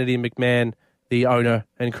 Vincent Kennedy McMahon, the owner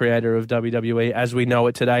and creator of WWE as we know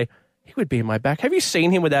it today. He would be in my back. Have you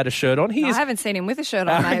seen him without a shirt on? I haven't seen him with a shirt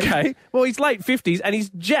on, mate. Okay. Well, he's late 50s and he's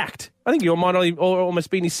jacked. I think you might almost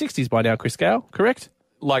be in his 60s by now, Chris Gale, correct?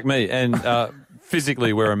 Like me, and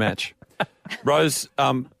physically we're a match. Rose,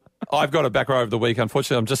 I've got a back row of the week.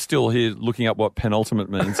 Unfortunately, I'm just still here looking up what penultimate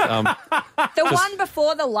means. The one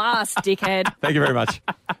before the last, dickhead. Thank you very much.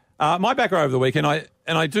 My back row of the week, and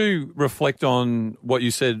I do reflect on what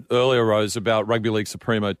you said earlier, Rose, about Rugby League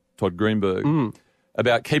Supremo Todd Greenberg,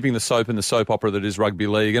 about keeping the soap in the soap opera that is rugby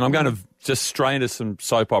league. And I'm going to just stray into some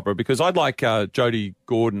soap opera because I'd like Jodie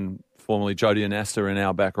Gordon, formerly Jodie Anasta, in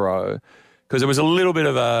our back row, because there was a little bit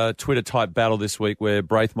of a Twitter-type battle this week where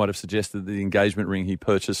Braith might have suggested the engagement ring he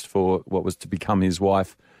purchased for what was to become his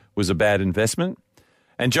wife was a bad investment.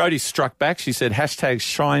 And Jodie struck back. She said,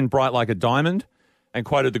 #shine bright like a diamond, and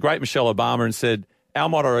quoted the great Michelle Obama and said, Our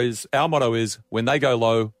motto is when they go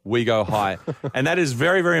low, we go high. And that is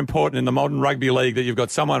very, very important in the modern rugby league, that you've got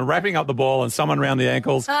someone wrapping up the ball and someone around the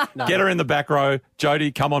ankles. Get her in the back row.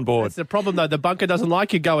 Jodie, come on board. That's the problem, though. The bunker doesn't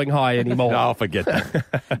like you going high anymore. Oh, forget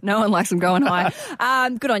that. No one likes them going high.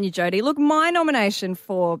 Good on you, Jodie. Look, my nomination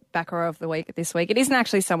for back row of the week this week, it isn't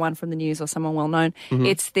actually someone from the news or someone well-known.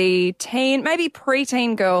 It's the teen, maybe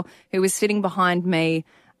pre-teen girl who was sitting behind me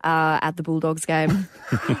at the Bulldogs game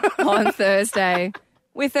on Thursday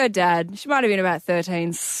with her dad. She might have been about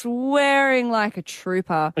 13, swearing like a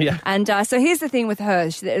trooper. Yeah. And so here's the thing with her.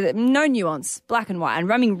 No nuance, black and white.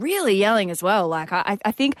 And I mean, really yelling as well. Like,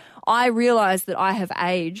 I think I realised that I have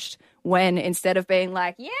aged when instead of being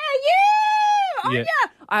like, yeah, yeah.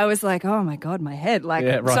 I was like, oh my God, my head. Like,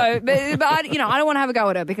 Yeah, right. So, but I don't want to have a go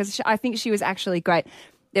at her because I think she was actually great.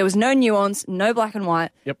 There was no nuance, no black and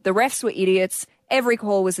white. Yep. The refs were idiots. Every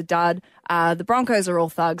call was a dud. The Broncos are all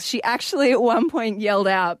thugs. She actually at one point yelled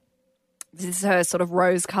out, this is her sort of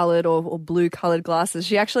rose-coloured or blue-coloured glasses.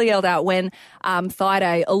 She actually yelled out when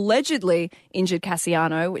Thaiday allegedly injured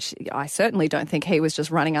Cassiano, which I certainly don't think he was just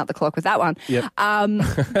running out the clock with that one. Yep.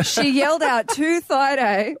 She yelled out to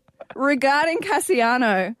Thaiday regarding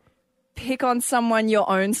Cassiano, pick on someone your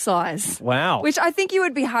own size. Wow. Which I think you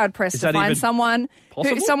would be hard-pressed to that find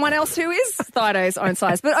even someone else who is Thiday's own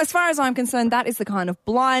size. But as far as I'm concerned, that is the kind of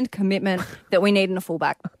blind commitment that we need in a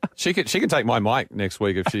fullback. She can take my mic next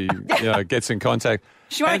week if she gets in contact.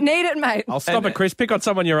 She won't need it, mate. I'll stop it, Chris. Pick on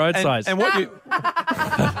someone your own size. And what you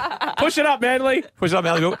push it up, Manly. push it up,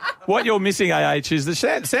 Manly. What you're missing, AH, is that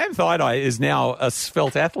Sam Thaiday is now a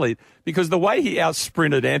svelte athlete because the way he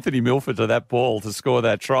out-sprinted Anthony Milford to that ball to score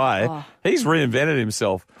that try, he's reinvented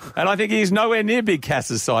himself. And I think he's nowhere near Big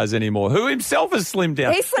Cass's size anymore, who himself has slimmed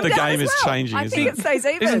down. He slimmed the down game as is well. changing. I think it stays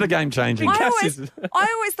even. Isn't the game changing? I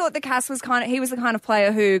always thought the Cass was he was the kind of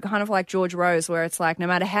player who kind of like George Rose, where it's like no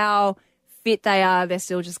matter how fit they are, they're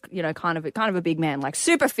still just, kind of a big man, like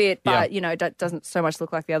super fit, but, doesn't so much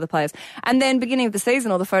look like the other players. And then beginning of the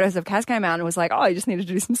season, all the photos of Cass came out and was like, oh, you just need to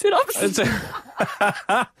do some sit-ups.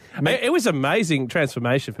 It was amazing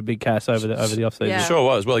transformation for Big Cass over the offseason. Yeah. Sure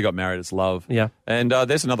was. Well, he got married. It's love. Yeah. And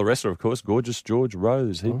there's another wrestler, of course, gorgeous George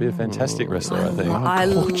Rose. He'd be a fantastic wrestler, I think.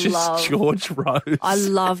 Gorgeous George Rose. I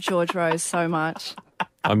love George Rose so much.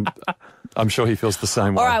 I'm sure he feels the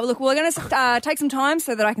same way. All right, well, look, we're going to take some time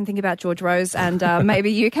so that I can think about George Rose and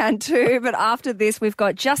maybe you can too. But after this, we've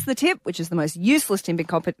got Just the Tip, which is the most useless tipping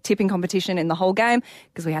competition in the whole game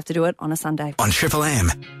because we have to do it on a Sunday. On Triple M,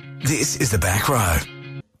 this is the Back Row.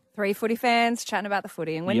 3 footy fans chatting about the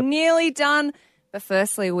footy, and we're nearly done. But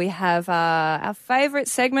firstly, we have our favourite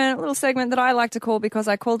segment, a little segment that I like to call, because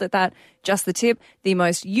I called it that, Just the Tip, the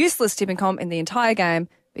most useless tipping comp in the entire game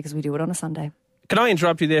because we do it on a Sunday. Can I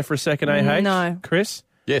interrupt you there for a second, AH? No. Chris?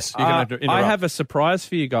 Yes, you can interrupt. I have a surprise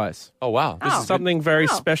for you guys. Oh, wow. This is Something very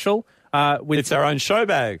special. It's our own show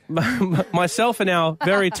bag. Myself and our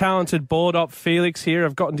very talented board op Felix here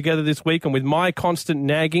have gotten together this week, and with my constant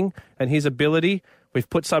nagging and his ability, we've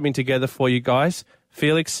put something together for you guys.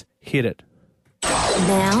 Felix, hit it.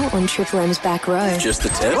 Now on Triple M's Back Row. Just the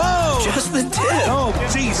tip? Whoa! Just the tip! Oh,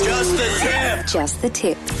 geez, just the tip. Just the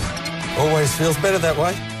Tip. Always feels better that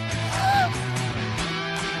way.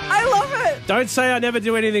 I love it. Don't say I never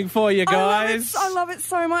do anything for you guys. I love it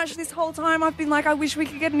so much. This whole time I've been like, I wish we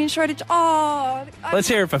could get an intro to... Let's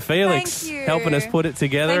hear it for Felix. Thank you. Helping us put it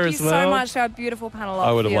together Thank as you well. so much to our beautiful panel of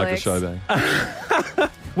I would have liked a Felix. show bag.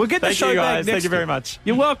 We'll get the Thank show you, back guys. next Thank you very week. much.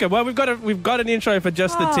 You're welcome. Well, we've got an intro for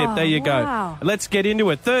Just the Tip. There you go. Wow. Let's get into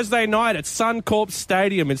it. Thursday night at Suncorp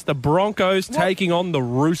Stadium. It's the Broncos taking on the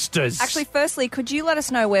Roosters. Actually, firstly, could you let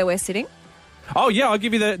us know where we're sitting? Oh, yeah, I'll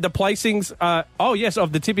give you the placings.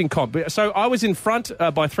 Of the tipping comp. So I was in front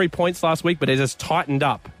by 3 points last week, but it has tightened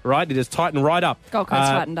up, right? It has tightened right up. Gold Coast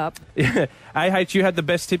tightened up. AH, you had the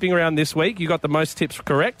best tipping around this week. You got the most tips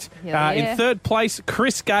correct. Yeah. In third place,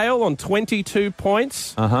 Chris Gale on 22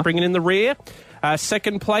 points, bringing in the rear.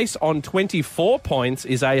 Second place on 24 points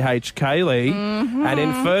is A.H. Cayley. Mm-hmm. And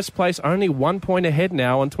in first place, only 1 point ahead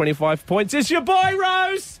now on 25 points, is your boy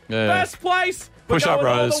Rose. Yeah. First place. Push We're up,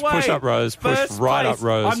 going all Rose. the way. Push up, Rose. Push First right place. up,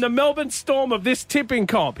 Rose. I'm the Melbourne Storm of this tipping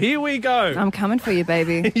comp. Here we go. I'm coming for you,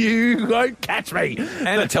 baby. You won't catch me.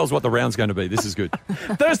 And it tells what the round's going to be. This is good.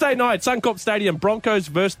 Thursday night, Suncorp Stadium, Broncos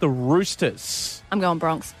versus the Roosters. I'm going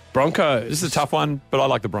Bronx. Broncos. This is a tough one, but I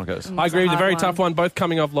like the Broncos. I agree with a hard very one. tough one, both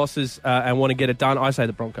coming off losses and want to get it done. I say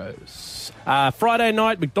the Broncos. Friday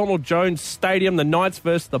night, McDonald Jones Stadium, the Knights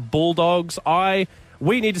versus the Bulldogs.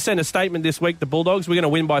 We need to send a statement this week, the Bulldogs. We're going to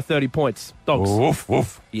win by 30 points. Dogs. Woof,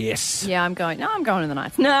 woof. Yes. Yeah, I'm going to the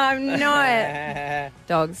Knights. No, I'm not.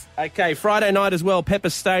 Dogs. Okay, Friday night as well, Pepper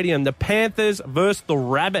Stadium, the Panthers versus the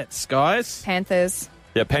Rabbits, guys. Panthers.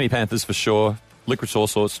 Yeah, Penny Panthers for sure. Licorice all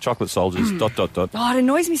sorts, chocolate soldiers, ... Oh, it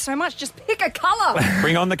annoys me so much. Just pick a colour.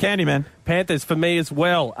 Bring on the Candyman. Panthers for me as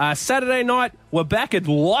well. Saturday night, we're back at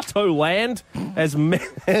Lotto Land as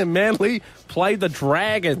Manly play the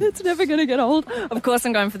Dragons. It's never going to get old. Of course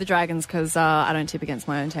I'm going for the Dragons because I don't tip against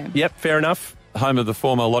my own team. Yep, fair enough. Home of the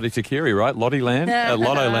former Lottie Takiri, right? Lottie Land,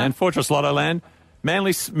 Lotto Land, Fortress Lotto Land.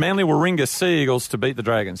 Manly will ring the Sea Eagles to beat the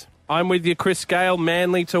Dragons. I'm with you, Chris Gale.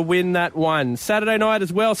 Manly to win that one. Saturday night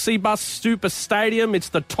as well, Seabus Super Stadium. It's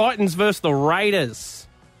the Titans versus the Raiders.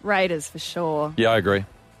 Raiders for sure. Yeah, I agree.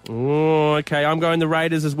 Oh, okay. I'm going the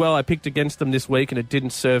Raiders as well. I picked against them this week and it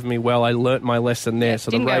didn't serve me well. I learnt my lesson there. Yeah,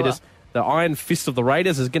 so the didn't go Raiders The Iron Fist of the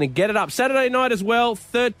Raiders is going to get it up Saturday night as well.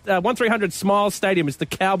 1300 Smiles Stadium. It's the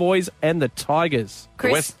Cowboys and the Tigers.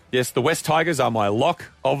 Chris? The West Tigers are my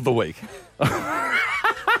lock of the week.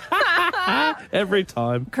 Every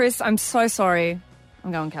time. Chris, I'm so sorry.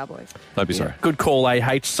 I'm going Cowboys. Don't be sorry. Good call,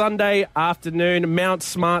 AH. Sunday afternoon, Mount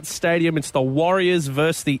Smart Stadium. It's the Warriors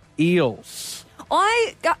versus the Eels.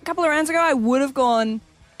 A couple of rounds ago, I would have gone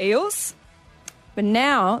Eels. But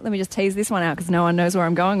now, let me just tease this one out because no one knows where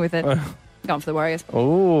I'm going with it. I'm going for the Warriors.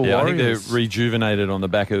 Oh, yeah, Warriors. I think they're rejuvenated on the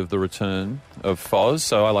back of the return of Foz,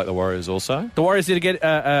 so I like the Warriors also. The Warriors did get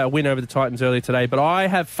a win over the Titans earlier today, but I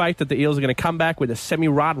have faith that the Eels are going to come back with a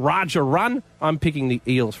semi-Raja run. I'm picking the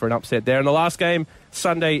Eels for an upset there. In the last game,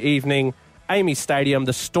 Sunday evening, Amy Stadium,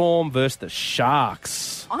 the Storm versus the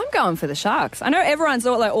Sharks. I'm going for the Sharks. I know everyone's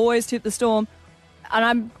always tip the Storm.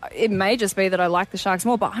 And it may just be that I like the Sharks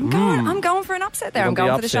more, but I'm going for an upset there. I'm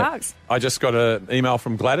going for the Sharks. I just got an email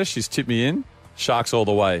from Gladys. She's tipped me in. Sharks all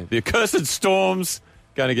the way. The accursed Storm's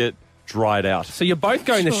going to get dried out. So you're both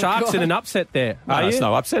going the Sharks in an upset there, are No, it's you?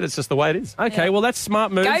 no upset. It's just the way it is. Okay, well, that's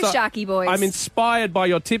smart moves. Go Sharky boys. I'm inspired by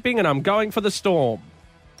your tipping, and I'm going for the Storm.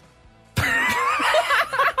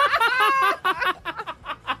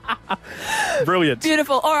 Brilliant.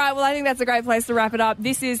 Beautiful. All right, well, I think that's a great place to wrap it up.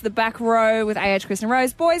 This is the Back Row with AH, Chris and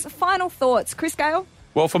Rose. Boys, final thoughts. Chris Gale?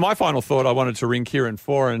 Well, for my final thought, I wanted to ring Kieran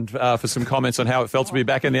Foran for some comments on how it felt to be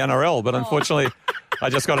back in the NRL, but unfortunately, I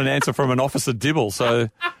just got an answer from an Officer Dibble, so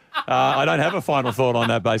I don't have a final thought on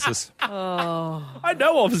that basis. I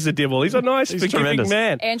know Officer Dibble. He's a nice, forgiving tremendous.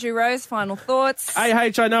 man. Andrew Rose, final thoughts.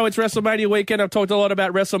 AH, I know it's WrestleMania weekend. I've talked a lot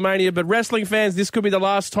about WrestleMania, but wrestling fans, this could be the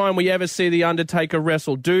last time we ever see The Undertaker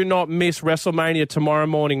wrestle. Do not miss WrestleMania tomorrow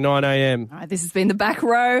morning, 9 a.m. All right, this has been the Back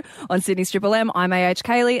Row on Sydney's Triple M. I'm AH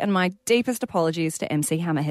Kaylee, and my deepest apologies to MC Hammerhead.